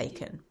picture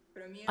taken.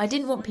 I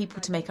didn't want people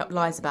to make up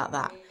lies about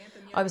that.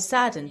 I was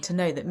saddened to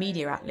know that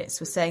media outlets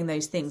were saying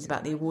those things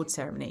about the award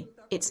ceremony.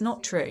 It's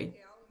not true.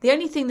 The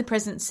only thing the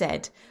president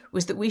said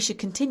was that we should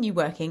continue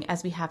working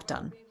as we have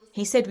done.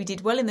 He said we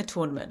did well in the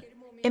tournament.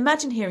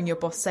 Imagine hearing your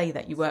boss say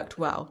that you worked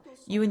well,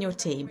 you and your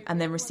team,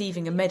 and then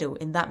receiving a medal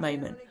in that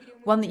moment,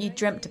 one that you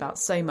dreamt about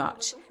so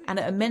much, and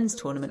at a men's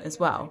tournament as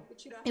well.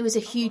 It was a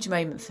huge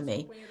moment for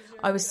me.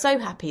 I was so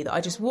happy that I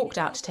just walked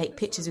out to take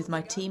pictures with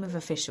my team of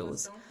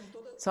officials.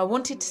 So I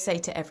wanted to say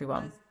to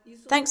everyone,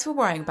 thanks for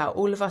worrying about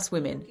all of us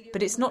women,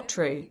 but it's not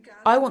true.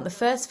 I want the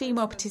first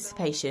female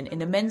participation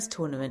in a men's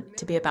tournament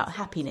to be about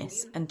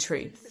happiness and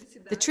truth.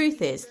 The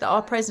truth is that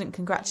our president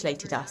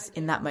congratulated us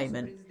in that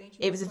moment.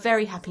 It was a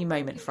very happy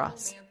moment for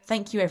us.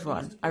 Thank you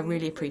everyone, I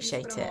really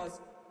appreciate it.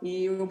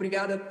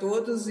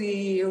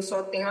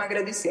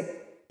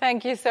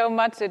 Thank you so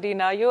much,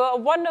 Adina. You're a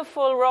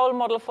wonderful role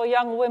model for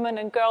young women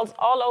and girls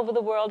all over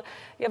the world.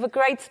 You have a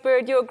great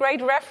spirit, you're a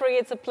great referee.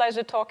 It's a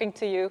pleasure talking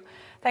to you.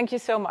 Thank you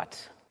so much.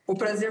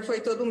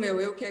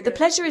 The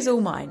pleasure is all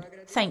mine.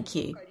 Thank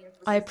you.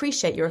 I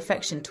appreciate your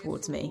affection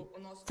towards me.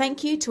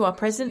 Thank you to our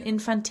President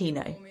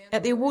Infantino.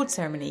 At the award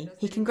ceremony,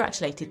 he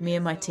congratulated me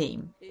and my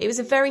team. It was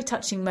a very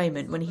touching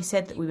moment when he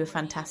said that we were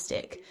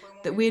fantastic,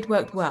 that we had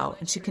worked well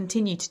and should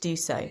continue to do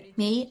so.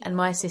 Me and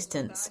my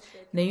assistants,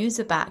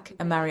 Nayuza Bak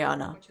and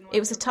Mariana. It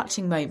was a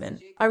touching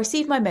moment. I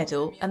received my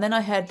medal and then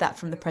I heard that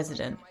from the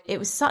president. It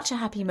was such a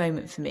happy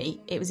moment for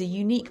me. It was a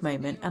unique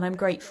moment and I'm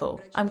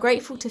grateful. I'm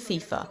grateful to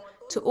FIFA,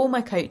 to all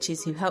my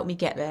coaches who helped me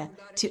get there,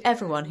 to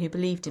everyone who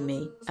believed in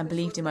me and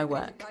believed in my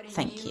work.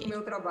 Thank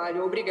you.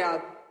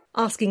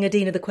 Asking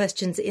Adina the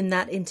questions in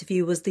that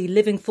interview was the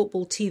Living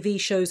Football TV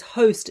show's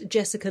host,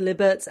 Jessica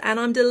Liberts, and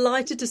I'm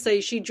delighted to say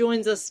she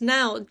joins us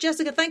now.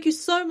 Jessica, thank you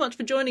so much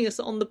for joining us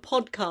on the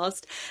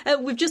podcast.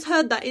 We've just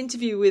heard that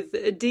interview with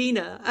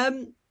Adina.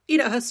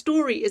 Her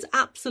story is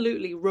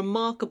absolutely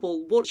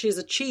remarkable, what she's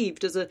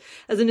achieved as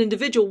an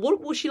individual.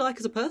 What was she like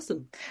as a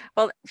person?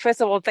 Well,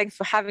 first of all, thanks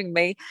for having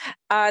me.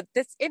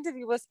 This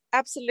interview was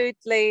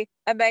absolutely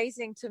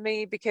amazing to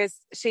me because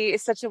she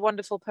is such a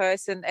wonderful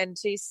person and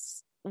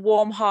she's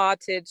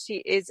warm-hearted. She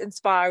is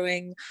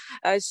inspiring.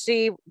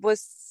 She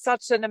was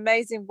such an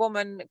amazing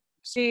woman.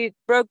 She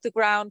broke the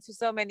ground for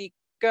so many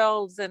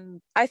girls.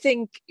 And I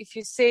think if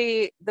you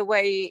see the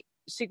way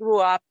she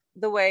grew up,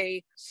 the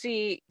way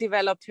she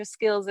developed her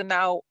skills and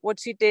now what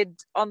she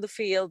did on the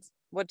field,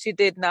 what she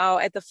did now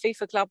at the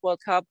FIFA Club World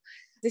Cup,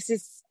 this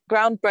is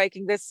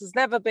groundbreaking. This has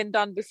never been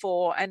done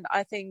before. And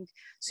I think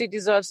she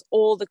deserves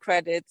all the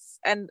credits.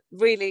 And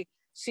really,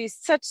 she's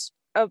such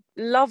a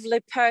lovely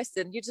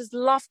person. You just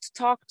love to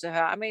talk to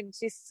her. I mean,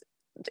 she's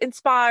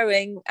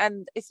inspiring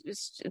and it's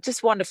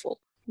just wonderful.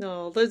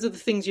 No, those are the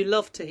things you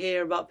love to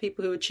hear about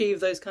people who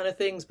achieve those kind of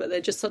things, but they're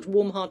just such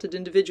warm-hearted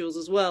individuals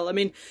as well. I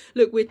mean,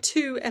 look, we're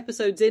 2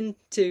 episodes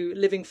into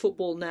Living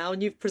Football now,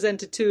 and you've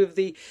presented 2 of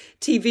the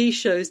TV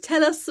shows.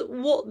 Tell us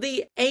what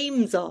the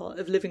aims are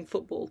of Living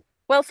Football.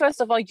 Well,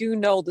 first of all, you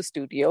know the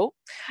studio,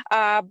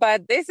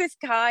 but this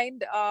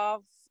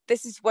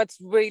is what's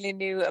really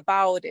new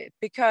about it,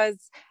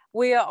 because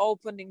we are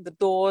opening the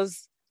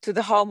doors to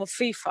the home of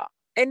FIFA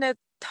in a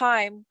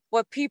time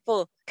where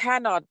people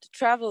cannot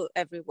travel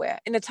everywhere,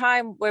 in a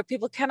time where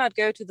people cannot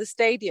go to the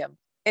stadium,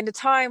 in a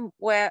time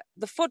where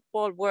the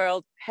football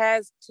world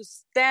has to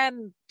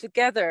stand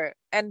together.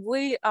 And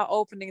we are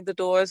opening the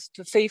doors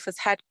to FIFA's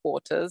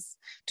headquarters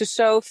to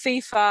show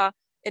FIFA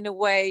in a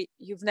way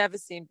you've never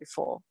seen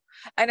before.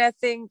 And I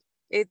think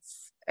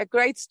it's a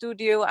great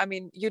studio. I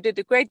mean, you did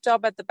a great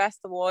job at the Best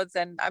Awards,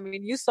 and I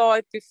mean, you saw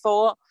it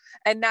before,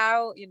 and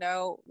now,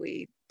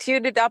 we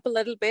tuned it up a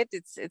little bit.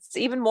 It's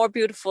even more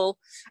beautiful.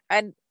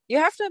 And you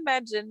have to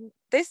imagine,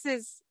 this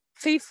is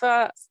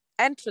FIFA's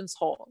entrance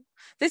hall.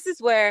 This is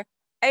where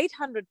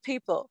 800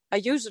 people are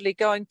usually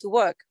going to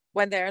work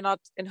when they're not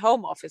in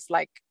home office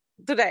like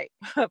today.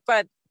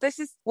 But this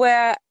is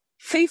where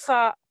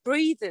FIFA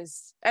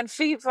breathes and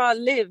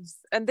FIFA lives,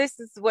 and this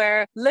is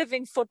where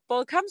living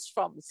football comes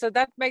from. So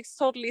that makes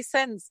totally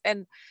sense.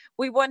 And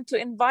we want to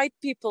invite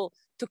people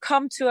to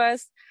come to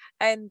us,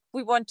 and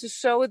we want to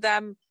show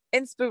them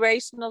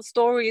inspirational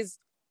stories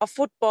of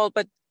football,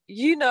 but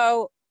you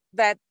know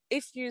that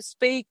if you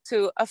speak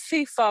to a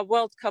FIFA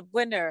World Cup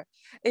winner,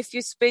 if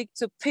you speak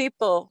to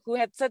people who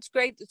had such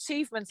great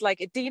achievements like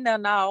Edina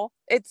now,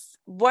 it's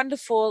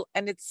wonderful,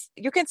 and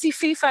you can see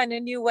FIFA in a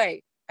new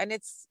way, and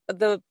it's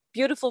the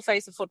beautiful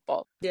face of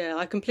football. Yeah,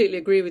 I completely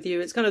agree with you.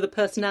 It's kind of the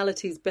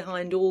personalities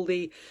behind all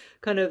the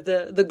kind of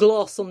the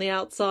gloss on the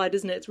outside,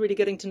 isn't it? It's really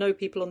getting to know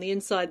people on the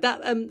inside.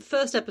 That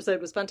first episode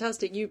was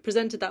fantastic. You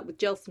presented that with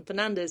Gelson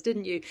Fernandez,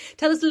 didn't you?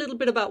 Tell us a little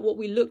bit about what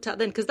we looked at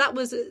then, because that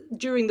was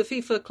during the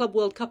FIFA Club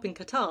World Cup in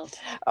Qatar.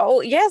 Oh,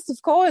 yes, of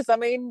course. I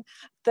mean,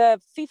 the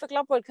FIFA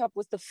Club World Cup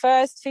was the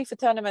first FIFA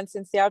tournament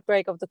since the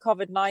outbreak of the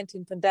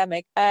COVID-19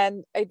 pandemic.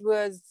 And it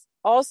was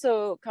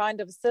also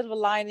kind of a silver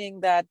lining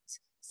that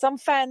some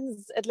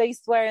fans at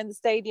least were in the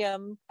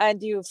stadium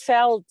and you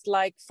felt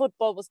like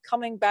football was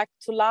coming back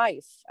to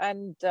life.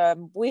 And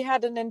we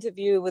had an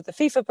interview with the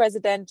FIFA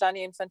president,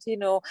 Gianni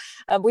Infantino.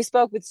 We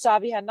spoke with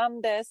Xavi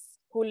Hernandez,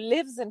 who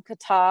lives in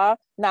Qatar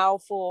now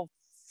for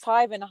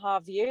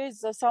 5.5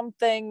 years or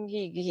something.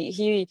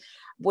 He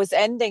was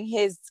ending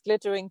his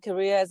glittering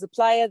career as a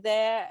player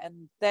there,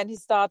 and then he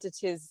started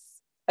his,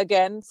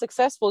 again,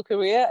 successful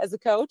career as a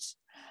coach.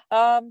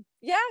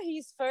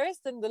 He's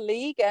first in the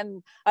league,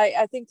 and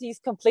I think he's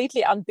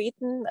completely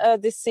unbeaten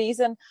this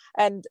season.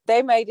 And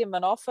they made him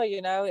an offer,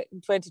 in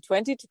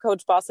 2020 to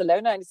coach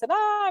Barcelona, and he said,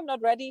 I'm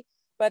not ready,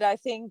 but I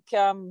think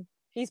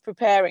he's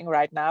preparing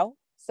right now.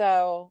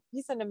 So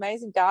he's an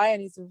amazing guy,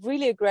 and he's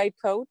really a great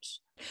coach.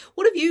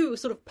 What have you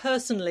sort of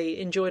personally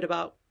enjoyed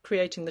about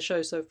creating the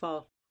show so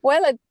far?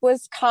 Well, it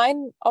was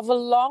kind of a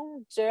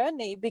long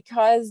journey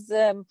because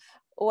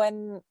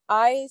when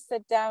I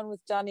sat down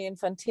with Gianni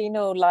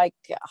Infantino like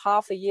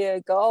half a year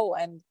ago,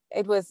 and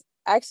it was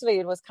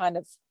kind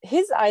of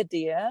his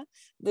idea,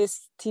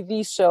 this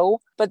TV show.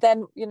 But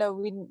then,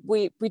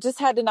 we just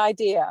had an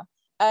idea,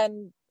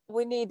 and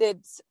we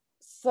needed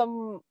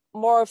some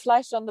more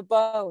flesh on the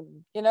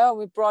bone.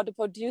 We brought a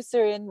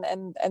producer in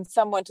and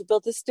someone to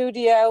build the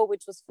studio,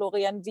 which was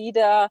Florian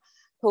Wieder,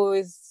 who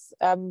is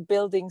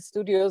building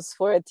studios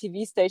for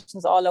TV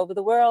stations all over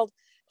the world.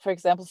 For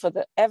example,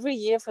 every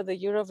year for the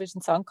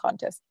Eurovision Song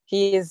Contest,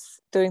 he is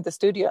doing the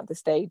studio on the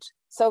stage.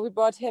 So we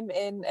brought him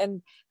in,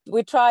 and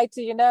we tried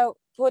to,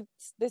 put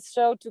this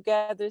show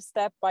together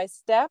step by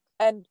step.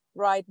 And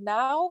right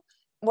now,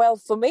 well,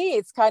 for me,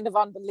 it's kind of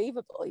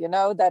unbelievable,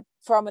 that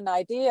from an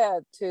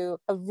idea to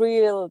a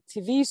real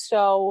TV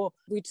show,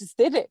 we just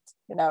did it.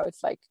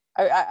 It's like,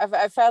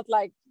 I felt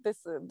like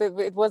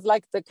it was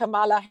like the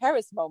Kamala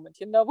Harris moment,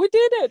 we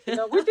did it,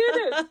 we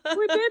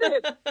did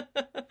it.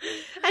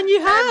 And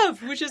you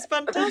have, which is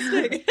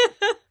fantastic.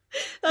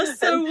 That's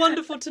so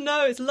wonderful to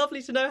know. It's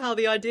lovely to know how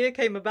the idea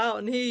came about,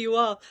 and here you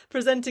are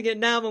presenting it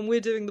now, and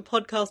we're doing the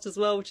podcast as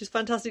well, which is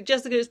fantastic.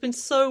 Jessica, it's been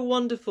so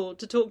wonderful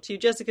to talk to you.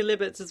 Jessica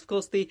Libbets is, of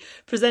course, the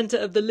presenter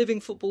of the Living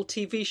Football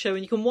TV show,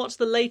 and you can watch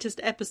the latest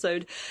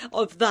episode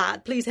of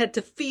that. Please head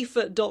to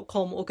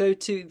FIFA.com or go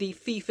to the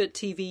FIFA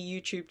TV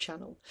YouTube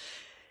channel.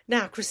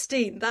 Now,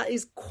 Christine, that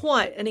is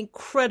quite an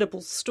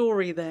incredible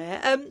story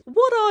there.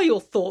 What are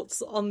your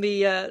thoughts on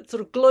the sort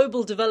of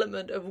global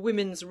development of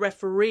women's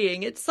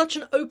refereeing? It's such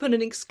an open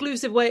and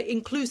inclusive way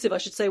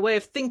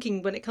of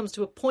thinking when it comes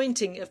to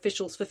appointing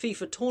officials for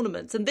FIFA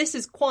tournaments. And this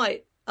is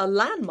quite a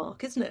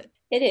landmark, isn't it?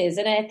 It is.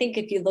 And I think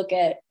if you look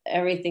at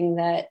everything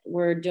that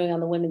we're doing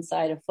on the women's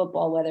side of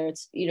football, whether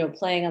it's,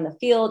 playing on the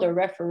field or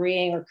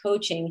refereeing or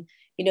coaching,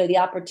 the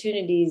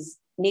opportunities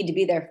need to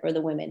be there for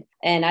the women.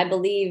 And I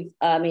believe,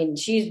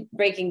 she's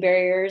breaking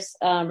barriers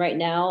right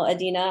now,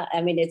 Edina.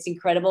 It's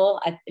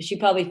incredible. She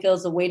probably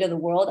feels the weight of the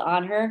world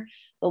on her.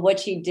 But what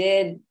she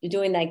did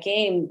doing that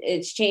game,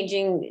 it's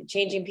changing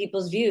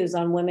people's views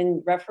on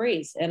women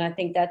referees. And I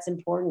think that's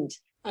important.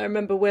 I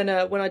remember when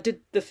I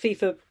did the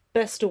FIFA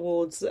Best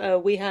Awards,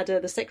 we had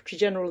the Secretary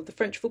General of the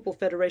French Football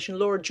Federation,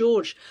 Laura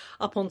George,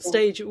 up on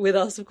stage with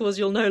us. Of course,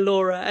 you'll know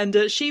Laura. And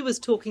she was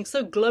talking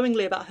so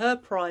glowingly about her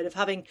pride of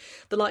having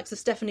the likes of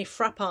Stephanie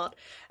Frappart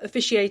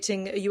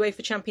officiating a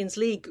UEFA Champions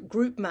League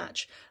group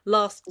match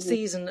last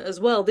season as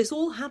well. This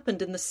all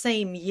happened in the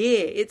same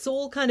year. It's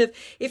all kind of,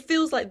 it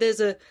feels like there's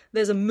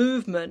a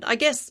movement. I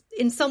guess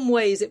in some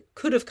ways it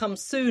could have come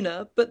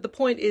sooner, but the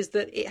point is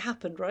that it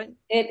happened, right?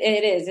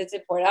 It is. It's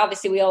important.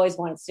 Obviously, we always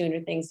want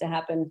sooner things to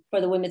happen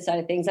for the women's side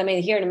of things.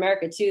 Here in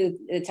America too,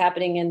 it's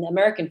happening in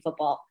American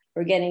football.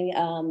 We're getting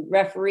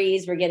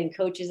referees, we're getting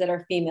coaches that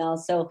are female.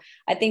 So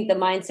I think the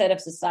mindset of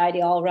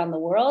society all around the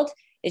world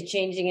is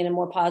changing in a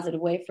more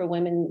positive way for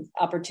women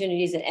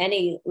opportunities at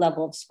any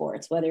level of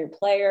sports, whether you're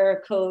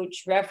player,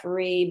 coach,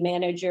 referee,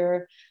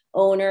 manager,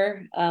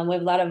 owner.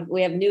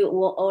 We have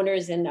new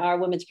owners in our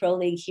women's pro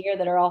league here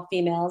that are all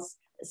females.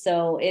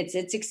 So it's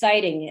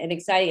exciting.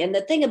 And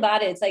the thing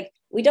about it, it's like,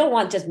 we don't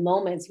want just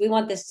moments. We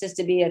want this just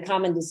to be a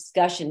common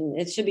discussion.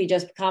 It should be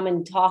just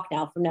common talk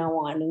now from now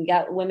on. And we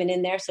got women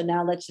in there. So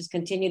now let's just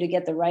continue to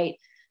get the right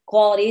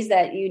qualities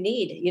that you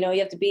need. You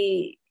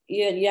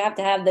have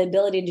to have the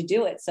ability to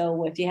do it.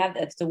 So if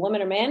it's a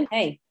woman or man,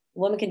 hey,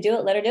 woman can do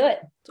it, let her do it.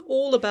 It's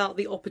all about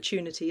the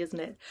opportunity, isn't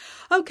it?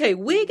 Okay,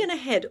 we're going to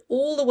head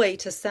all the way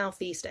to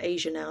Southeast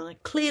Asia now.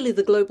 Clearly,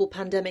 the global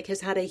pandemic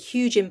has had a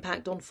huge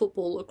impact on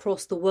football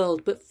across the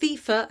world, but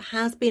FIFA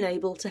has been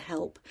able to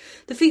help.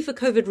 The FIFA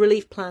COVID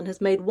relief plan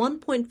has made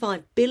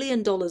 $1.5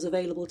 billion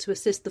available to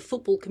assist the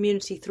football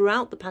community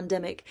throughout the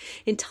pandemic.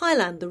 In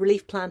Thailand, the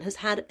relief plan has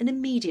had an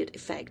immediate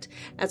effect,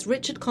 as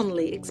Richard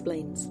Connolly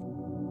explains.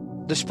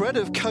 The spread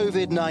of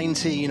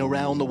COVID-19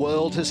 around the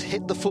world has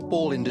hit the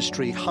football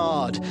industry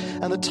hard,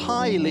 and the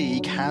Thai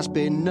League has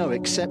been no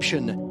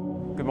exception.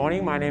 Good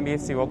morning, my name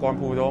is Sivakorn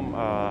Pudom.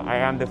 I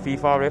am the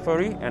FIFA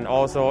referee and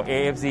also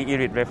AFC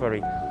Elite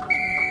referee.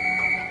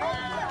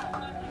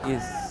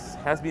 It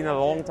has been a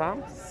long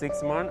time,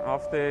 6 months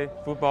after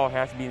football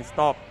has been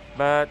stopped.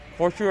 But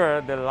for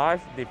sure,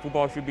 the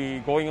football should be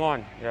going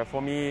on. Yeah,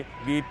 for me,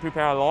 we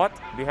prepare a lot.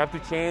 We have to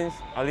change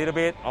a little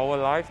bit our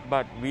life,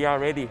 but we are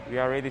ready. We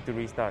are ready to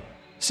restart.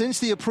 Since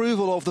the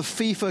approval of the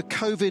FIFA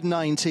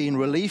COVID-19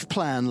 relief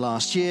plan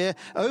last year,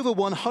 over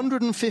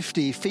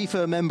 150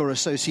 FIFA member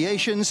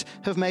associations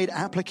have made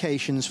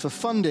applications for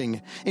funding.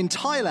 In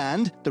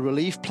Thailand, the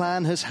relief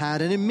plan has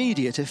had an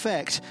immediate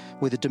effect,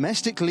 with the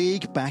domestic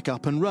league back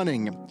up and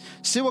running.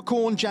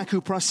 Sivakorn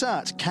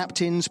Jakuprasat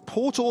captains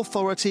Port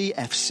Authority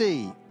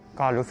FC.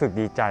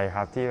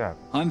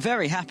 I'm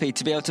very happy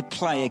to be able to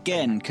play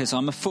again because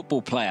I'm a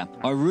football player.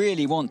 I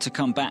really want to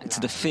come back to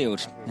the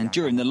field. And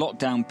during the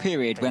lockdown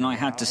period when I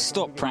had to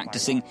stop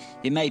practicing,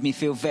 it made me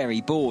feel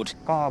very bored.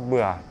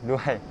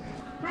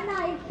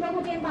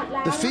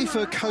 The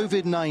FIFA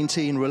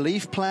COVID-19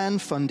 relief plan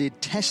funded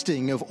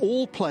testing of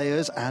all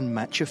players and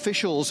match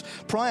officials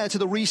prior to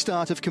the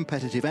restart of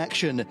competitive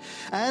action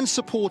and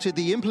supported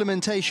the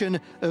implementation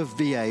of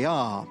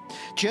VAR.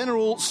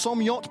 General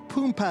Somyot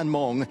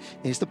Poompanmong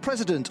is the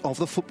president of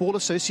the Football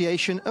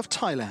Association of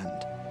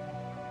Thailand.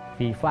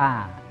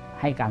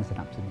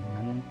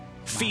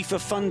 FIFA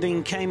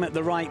funding came at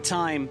the right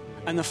time,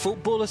 and the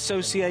Football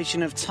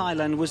Association of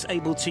Thailand was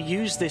able to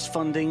use this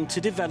funding to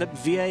develop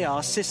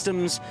VAR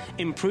systems,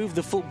 improve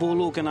the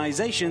football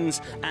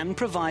organisations and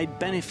provide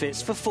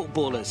benefits for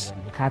footballers.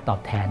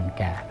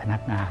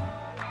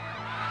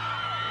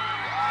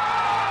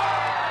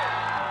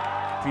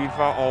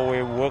 FIFA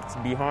always works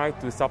behind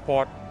to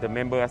support the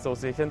member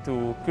association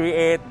to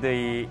create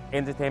the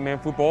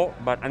entertainment football,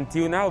 but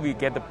until now we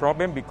get the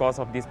problem because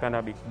of this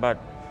pandemic. But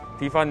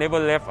FIFA never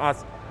left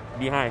us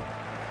behind.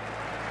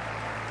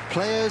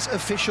 Players,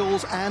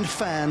 officials and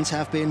fans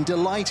have been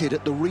delighted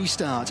at the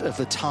restart of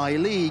the Thai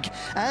League,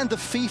 and the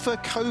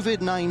FIFA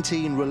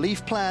COVID-19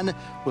 relief plan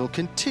will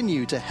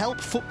continue to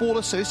help football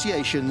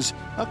associations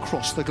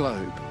across the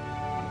globe.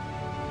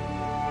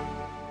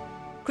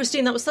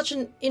 Christine, that was such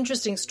an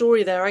interesting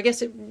story there. I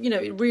guess it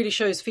really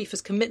shows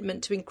FIFA's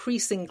commitment to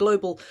increasing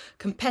global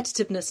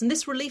competitiveness. And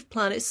this relief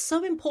plan is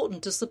so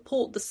important to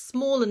support the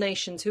smaller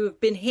nations who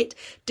have been hit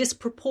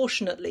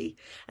disproportionately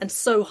and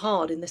so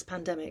hard in this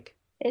pandemic.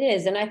 It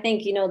is. And I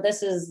think,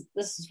 this is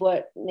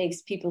what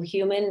makes people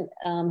human,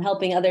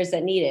 helping others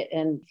that need it.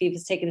 And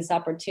FIFA's taken this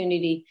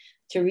opportunity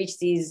to reach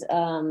these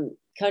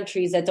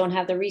countries that don't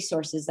have the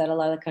resources that a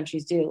lot of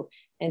countries do.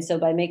 And so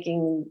by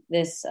making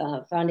this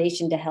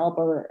foundation to help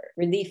or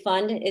relief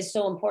fund is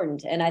so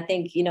important. And I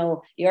think, you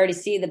already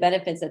see the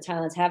benefits that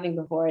Thailand's having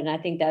before. And I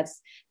think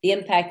that's the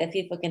impact that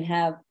FIFA can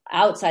have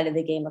outside of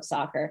the game of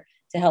soccer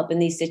to help in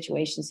these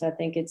situations. So I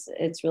think it's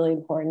really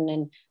important.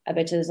 And I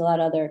bet you there's a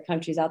lot of other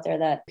countries out there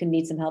that can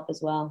need some help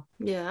as well.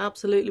 Yeah,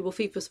 absolutely. Well,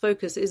 FIFA's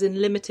focus is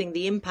in limiting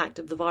the impact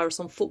of the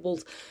virus on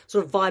football's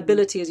sort of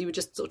viability, as you were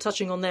just sort of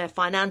touching on there,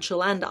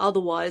 financial and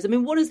otherwise. I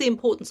mean, what is the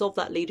importance of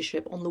that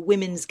leadership on the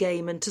women's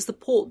game and to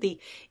support the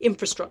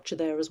infrastructure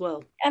there as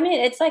well? I mean,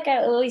 it's like I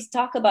always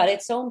talk about,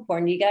 it's so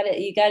important. You got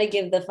to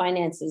give the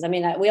finances. I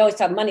mean, we always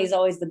talk, money is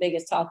always the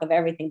biggest talk of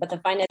everything, but the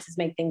finances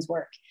make things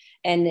work.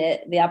 And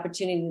the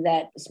opportunity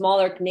that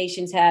smaller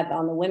nations have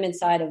on the women's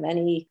side of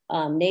any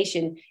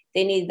nation,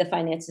 they need the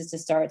finances to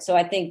start. So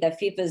I think that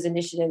FIFA's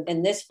initiative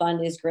in this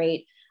fund is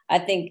great. I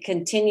think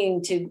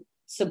continuing to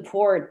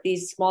support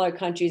these smaller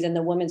countries and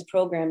the women's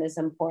program is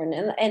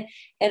important.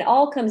 And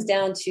all comes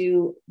down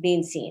to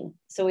being seen.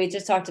 So we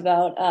just talked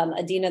about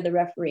Adina, the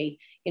referee.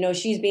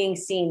 She's being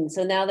seen.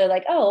 So now they're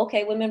like, oh,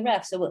 okay, women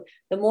refs. So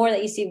the more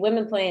that you see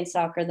women playing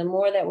soccer, the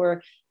more that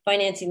we're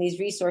financing these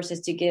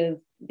resources to give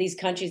these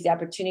countries the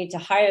opportunity to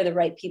hire the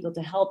right people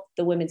to help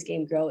the women's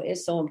game grow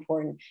is so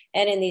important.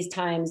 And in these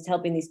times,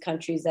 helping these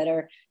countries that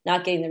are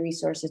not getting the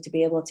resources to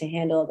be able to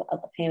handle a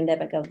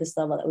pandemic of this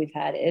level that we've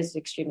had is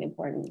extremely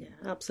important. Yeah,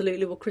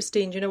 absolutely. Well,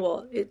 Christine, you know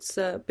what? It's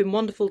been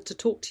wonderful to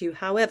talk to you.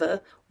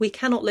 However, we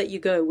cannot let you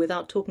go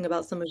without talking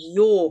about some of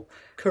your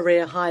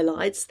career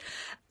highlights.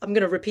 I'm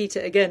going to repeat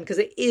it again because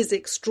it is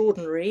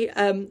extraordinary.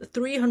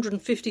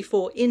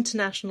 354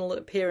 international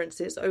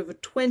appearances over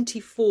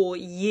 24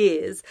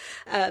 years.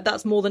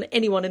 That's more than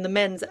anyone in the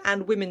men's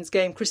and women's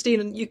game.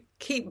 Christine, and you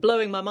keep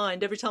blowing my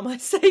mind every time I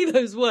say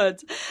those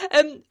words.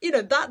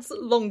 That's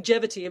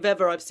longevity if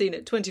ever I've seen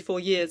it, 24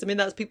 years. I mean,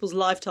 that's people's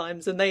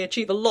lifetimes, and they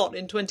achieve a lot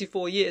in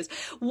 24 years.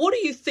 What do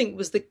you think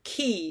was the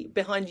key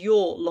behind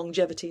your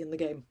longevity in the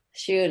game?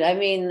 Shoot, I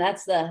mean,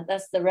 that's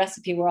the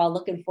recipe we're all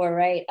looking for,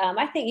 right?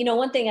 I think,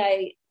 one thing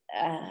I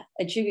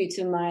attribute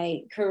to my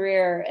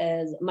career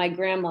is my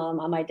grandma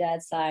on my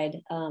dad's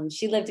side.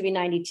 She lived to be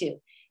 92.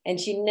 And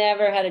she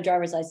never had a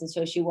driver's license,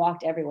 so she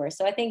walked everywhere.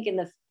 So I think in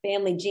the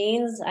family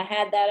genes, I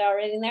had that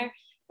already in there.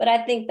 But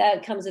I think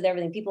that comes with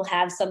everything. People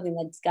have something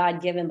that's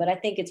God-given, but I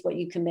think it's what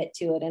you commit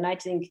to it. And I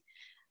think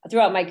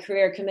throughout my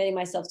career, committing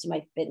myself to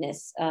my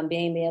fitness,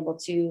 being able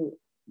to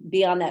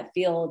be on that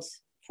field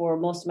for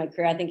most of my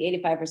career. I think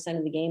 85%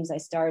 of the games I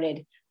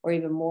started, or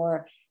even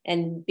more,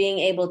 and being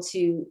able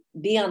to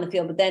be on the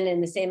field. But then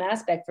in the same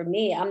aspect for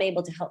me, I'm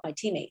able to help my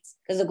teammates,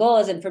 because the goal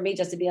isn't for me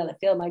just to be on the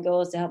field. My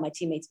goal is to help my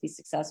teammates be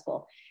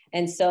successful.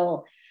 And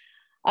so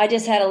I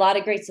just had a lot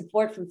of great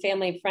support from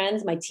family and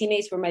friends. My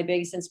teammates were my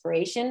biggest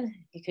inspiration,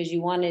 because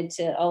you wanted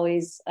to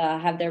always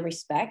have their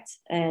respect.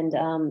 And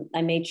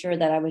I made sure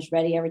that I was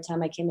ready every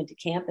time I came into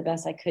camp the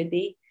best I could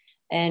be,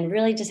 and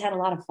really just had a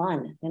lot of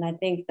fun. And I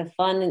think the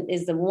fun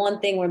is the one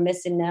thing we're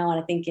missing now.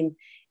 And I think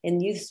in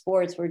youth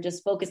sports, we're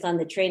just focused on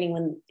the training,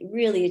 when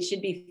really it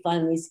should be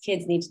fun. These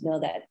kids need to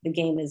know that the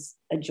game is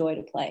a joy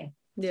to play.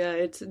 Yeah,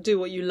 it's do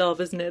what you love,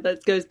 isn't it?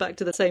 That goes back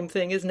to the same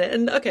thing, isn't it?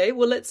 And okay,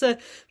 well, let's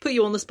put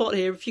you on the spot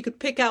here. If you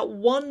could pick out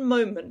one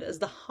moment as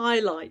the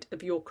highlight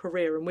of your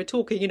career, and we're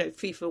talking,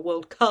 FIFA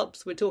World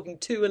Cups, we're talking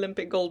 2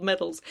 Olympic gold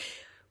medals,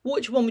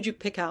 which one would you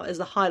pick out as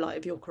the highlight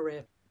of your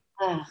career?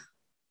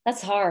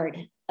 That's hard.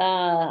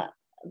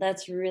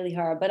 That's really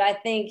hard. But I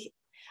think,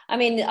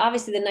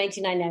 obviously the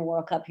 1999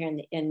 World Cup here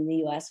in the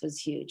U.S. was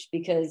huge,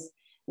 because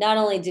not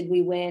only did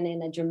we win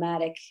in a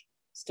dramatic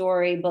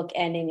storybook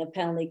ending of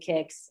penalty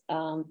kicks,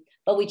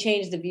 but we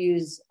changed the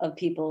views of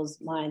people's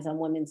minds on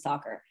women's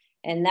soccer.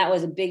 And that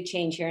was a big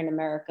change here in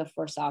America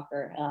for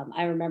soccer.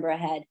 I remember I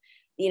had,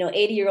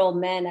 80-year-old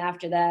men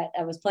after that.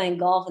 I was playing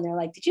golf, and they're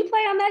like, "Did you play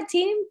on that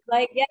team?"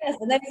 Like, yes.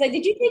 And then he's like,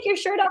 "Did you take your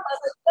shirt off?" I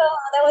was like, "No,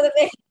 that wasn't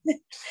me."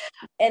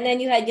 And then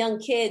you had young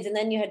kids, and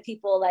then you had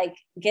people like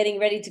getting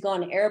ready to go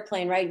on an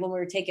airplane, right, when we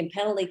were taking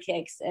penalty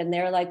kicks. And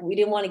they're like, "We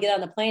didn't want to get on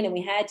the plane, and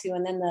we had to."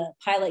 And then the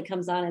pilot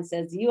comes on and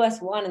says, "The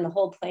U.S. won," and the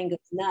whole plane goes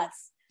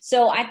nuts.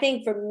 So I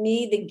think for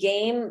me, the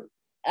game,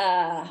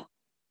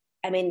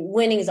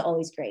 winning is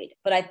always great,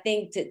 but I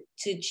think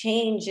to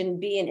change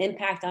and be an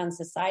impact on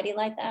society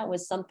like that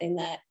was something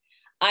that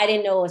I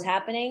didn't know was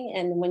happening.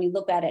 And when you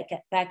look back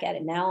at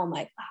it now, I'm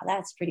like, wow,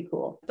 that's pretty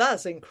cool.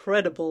 That's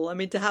incredible. I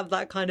mean, to have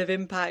that kind of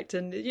impact,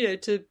 and,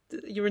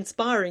 you're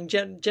inspiring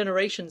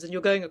generations, and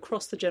you're going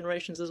across the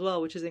generations as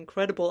well, which is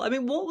incredible. I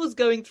mean, what was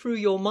going through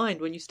your mind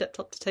when you stepped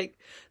up to take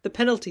the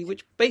penalty,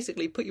 which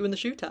basically put you in the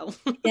shootout?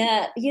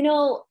 Yeah.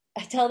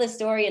 I tell this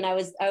story, and I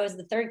was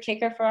the third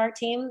kicker for our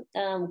team.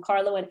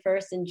 Carla went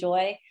first, and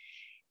Joy,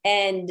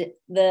 and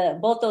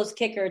both those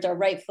kickers are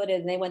right-footed,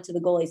 and they went to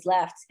the goalie's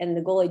left, and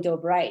the goalie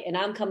dove right. And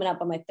I'm coming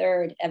up on my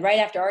third, and right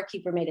after our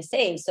keeper made a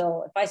save.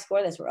 So if I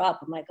score this, we're up.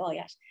 I'm like, oh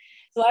gosh.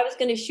 So I was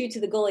going to shoot to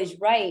the goalie's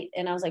right,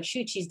 and I was like,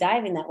 shoot, she's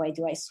diving that way.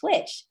 Do I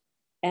switch?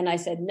 And I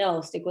said,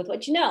 no, stick with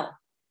what you know.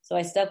 So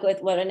I stuck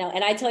with what I know.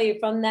 And I tell you,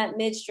 from that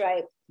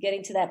mid-stripe,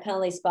 getting to that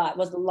penalty spot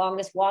was the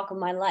longest walk of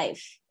my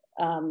life.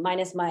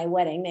 Minus my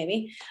wedding,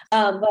 maybe.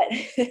 But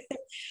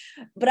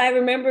I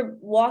remember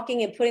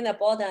walking and putting that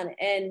ball down,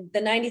 and the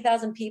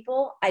 90,000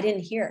 people, I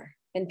didn't hear.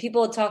 And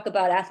people would talk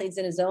about athletes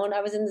in a zone. I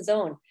was in the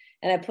zone,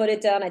 and I put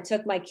it down. I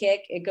took my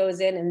kick, it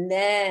goes in, and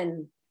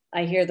then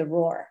I hear the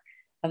roar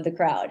of the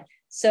crowd.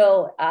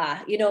 So,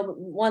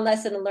 one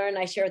lesson to learn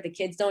I share with the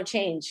kids: don't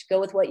change. Go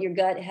with what your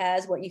gut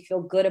has, what you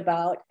feel good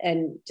about,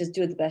 and just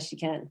do it the best you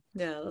can.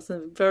 Yeah, that's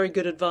a very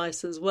good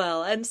advice as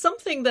well. And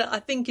something that I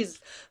think is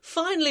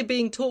finally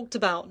being talked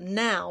about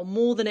now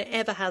more than it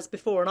ever has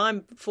before. And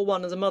I'm, for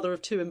one, as a mother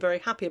of 2, am very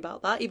happy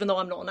about that, even though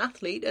I'm not an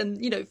athlete. And,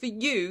 for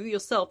you,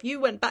 yourself, you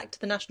went back to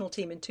the national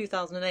team in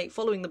 2008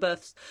 following the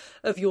birth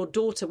of your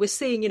daughter. We're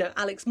seeing,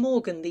 Alex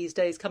Morgan these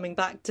days coming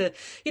back to,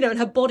 and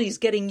her body's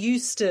getting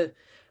used to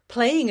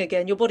playing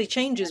again. Your body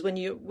changes when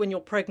you're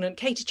pregnant.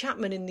 Katie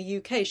Chapman in the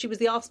UK, she was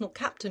the Arsenal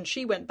captain.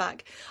 She went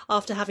back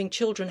after having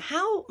children.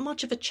 How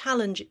much of a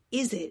challenge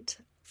is it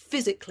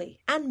physically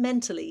and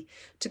mentally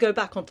to go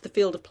back onto the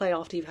field of play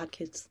after you've had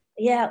kids?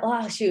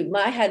 Yeah, shoot.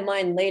 I had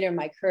mine later in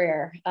my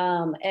career.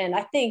 And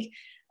I think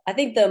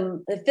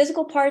the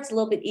physical part's a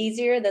little bit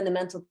easier than the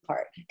mental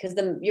part, because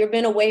you've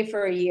been away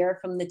for a year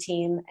from the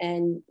team,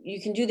 and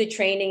you can do the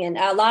training. And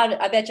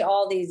I bet you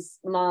all these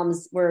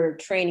moms were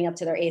training up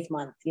to their 8th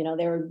month. They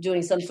were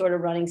doing some sort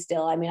of running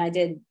still. I mean, I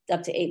did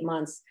up to 8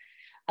 months.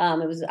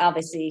 It was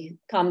obviously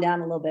calmed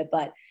down a little bit,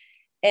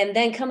 and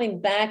then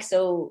coming back.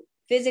 So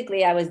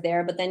physically I was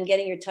there, but then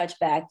getting your touch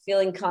back,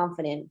 feeling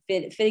confident,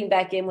 fitting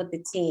back in with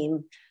the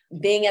team,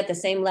 being at the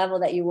same level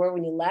that you were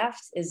when you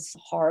left is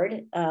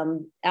hard.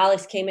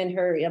 Alex came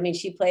in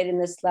she played in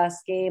this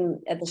last game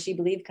at the She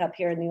Believe Cup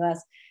here in the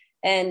US.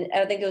 And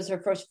I think it was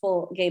her first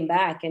full game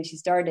back, and she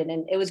started,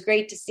 and it was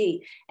great to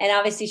see. And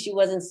obviously she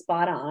wasn't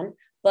spot on,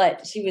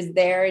 but she was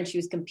there and she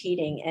was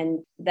competing, and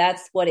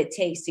that's what it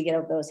takes to get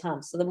over those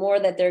humps. So the more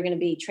that they're going to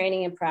be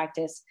training and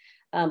practice,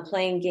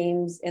 playing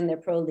games in their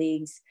pro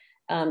leagues,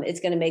 it's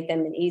going to make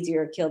them an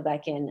easier kill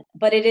back in.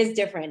 But it is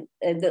different.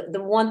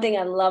 The one thing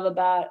I love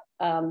about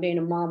being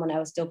a mom when I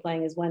was still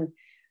playing is when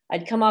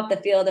I'd come off the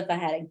field, if I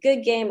had a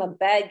good game, a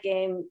bad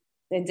game,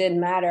 it didn't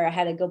matter. I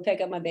had to go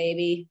pick up my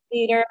baby,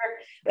 feed her,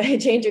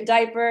 change her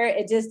diaper.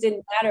 It just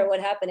didn't matter what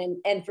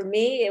happened. And for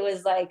me, it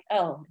was like,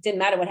 oh, it didn't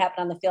matter what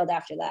happened on the field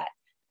after that.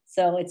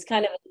 So it's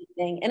kind of a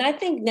thing. And I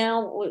think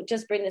now, we'll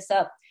just bring this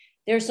up,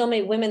 there are so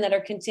many women that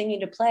are continuing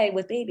to play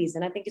with babies.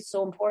 And I think it's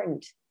so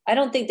important. I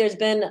don't think there's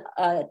been,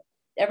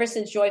 ever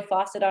since Joy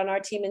Fawcett on our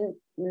team in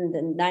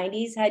the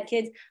 90s had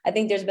kids, I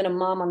think there's been a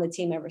mom on the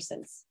team ever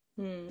since.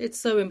 It's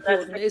so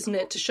important, isn't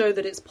it, to show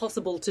that it's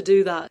possible to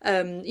do that,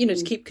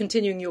 to keep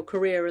continuing your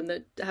career, and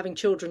that having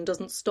children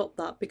doesn't stop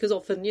that, because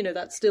often,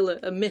 that's still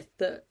a myth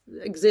that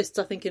exists,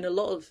 I think, in a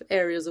lot of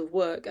areas of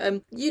work.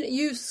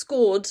 You've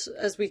scored,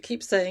 as we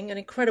keep saying, an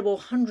incredible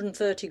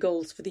 130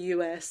 goals for the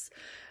US.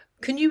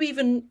 Can you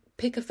even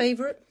pick a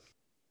favourite?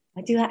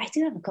 I do have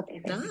a couple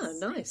of favorites.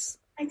 Ah, nice.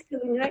 I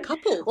do. A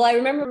couple. Well, I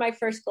remember my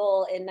first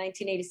goal in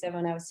 1987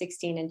 when I was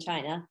 16 in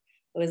China.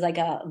 It was like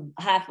a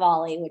half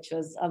volley, which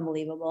was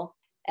unbelievable.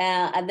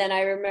 And then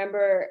I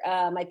remember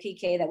my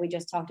PK that we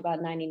just talked about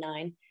in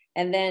 99.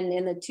 And then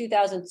in the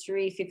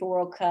 2003 FIFA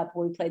World Cup,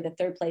 where we played the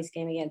third place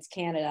game against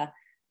Canada,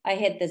 I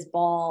hit this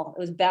ball. It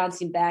was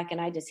bouncing back,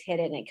 and I just hit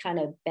it, and it kind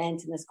of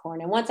bent in this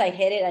corner. And once I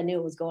hit it, I knew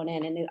it was going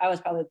in, and I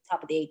was probably at the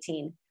top of the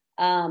 18.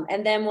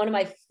 And then one of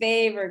my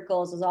favorite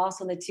goals was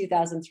also in the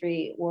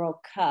 2003 World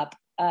Cup.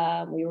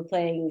 We were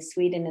playing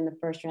Sweden in the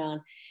first round.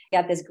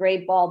 Got this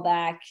great ball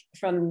back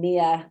from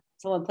Mia.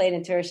 Someone played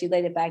into her. She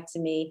laid it back to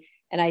me,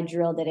 and I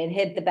drilled it. It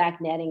hit the back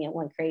netting. It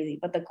went crazy.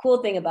 But the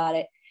cool thing about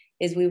it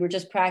is we were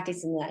just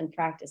practicing that in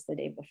practice the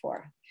day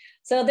before.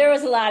 So there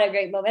was a lot of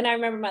great moments. And I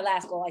remember my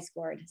last goal I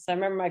scored. So I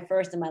remember my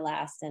first and my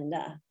last. And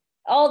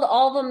all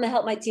of them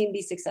helped my team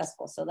be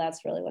successful. So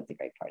that's really what the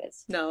great part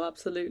is. No,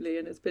 absolutely.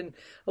 And it's been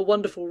a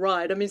wonderful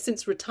ride. I mean,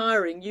 since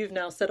retiring, you've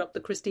now set up the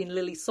Christine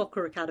Lilly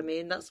Soccer Academy,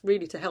 and that's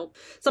really to help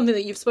something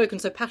that you've spoken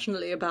so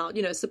passionately about,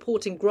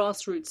 supporting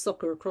grassroots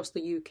soccer across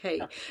the UK.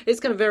 Yeah.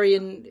 It's kind of very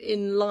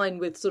in line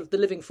with sort of the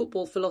living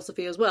football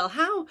philosophy as well.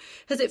 How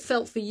has it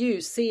felt for you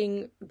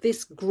seeing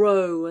this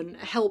grow and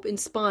help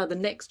inspire the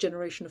next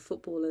generation of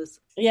footballers?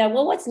 Yeah,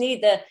 well, what's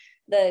neat,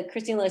 the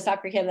Christine Lilly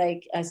Soccer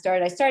Academy I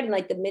started in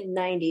like the mid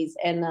 90s,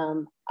 and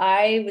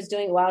I was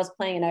doing it while I was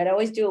playing, and I'd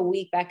always do a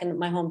week back in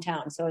my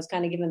hometown. So I was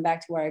kind of giving back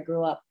to where I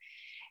grew up.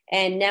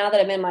 And now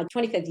that I'm in my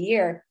 25th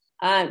year,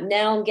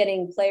 now I'm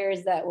getting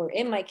players that were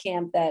in my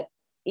camp that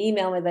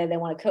email me that they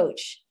want to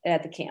coach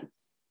at the camp.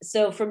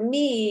 So for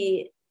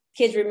me,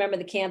 kids remember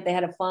the camp, they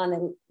had a fun,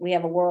 and we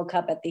have a World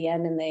Cup at the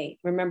end, and they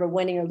remember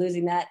winning or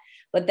losing that,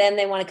 but then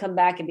they want to come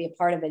back and be a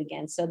part of it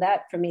again. So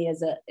that for me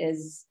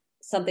is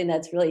something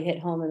that's really hit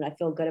home, and I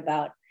feel good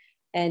about.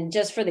 And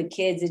just for the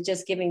kids, it's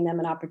just giving them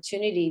an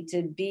opportunity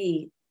to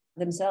be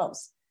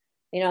themselves.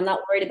 I'm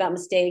not worried about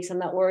mistakes. I'm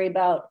not worried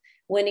about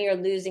winning or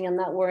losing. I'm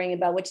not worrying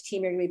about which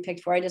team you're going to be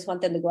picked for. I just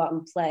want them to go out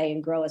and play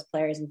and grow as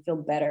players and feel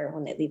better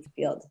when they leave the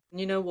field.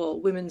 You know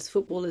what? Women's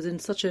football is in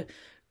such a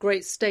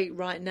great state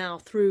right now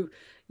through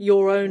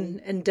your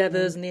own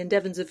endeavours and the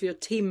endeavours of your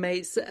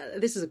teammates.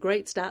 This is a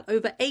great stat.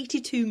 Over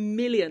 82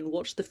 million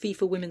watched the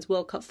FIFA Women's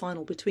World Cup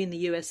final between the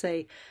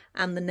USA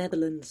and the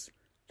Netherlands.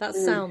 That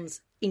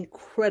sounds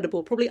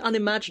incredible, probably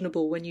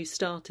unimaginable when you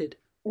started.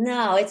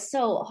 No, it's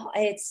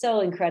so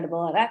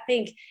incredible. And I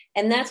think,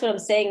 and that's what I'm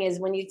saying is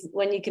when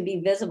you can be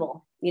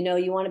visible,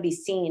 you want to be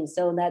seen,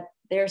 so that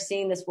they're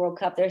seeing this World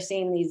Cup, they're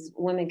seeing these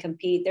women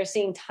compete, they're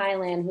seeing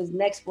Thailand, whose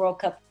next World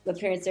Cup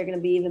appearance, they're going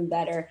to be even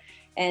better.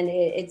 And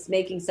it's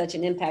making such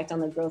an impact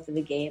on the growth of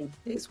the game.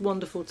 It's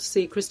wonderful to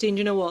see. Christine,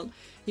 you know what?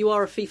 You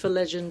are a FIFA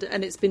legend,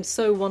 and it's been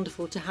so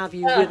wonderful to have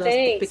you with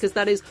us, because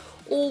that is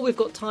all we've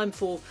got time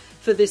for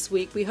this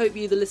week. We hope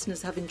you, the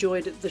listeners, have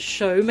enjoyed the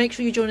show. Make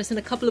sure you join us in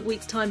a couple of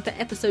weeks' time for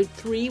episode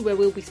 3, where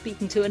we'll be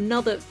speaking to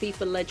another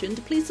FIFA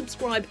legend. Please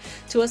subscribe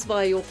to us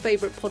via your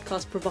favourite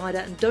podcast provider,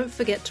 and don't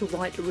forget to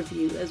write a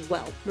review as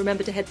well.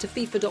 Remember to head to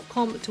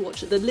FIFA.com to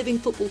watch the Living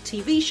Football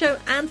TV show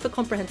and for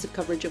comprehensive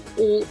coverage of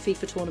all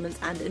FIFA tournaments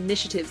and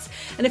initiatives.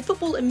 And if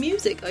football and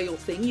music are your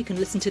thing, you can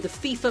listen to the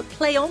FIFA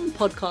Play On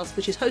podcast,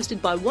 which is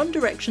hosted by One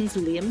Direction's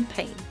Liam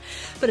Payne.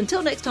 But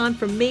until next time,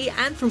 from me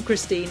and from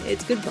Christine,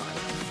 it's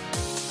goodbye.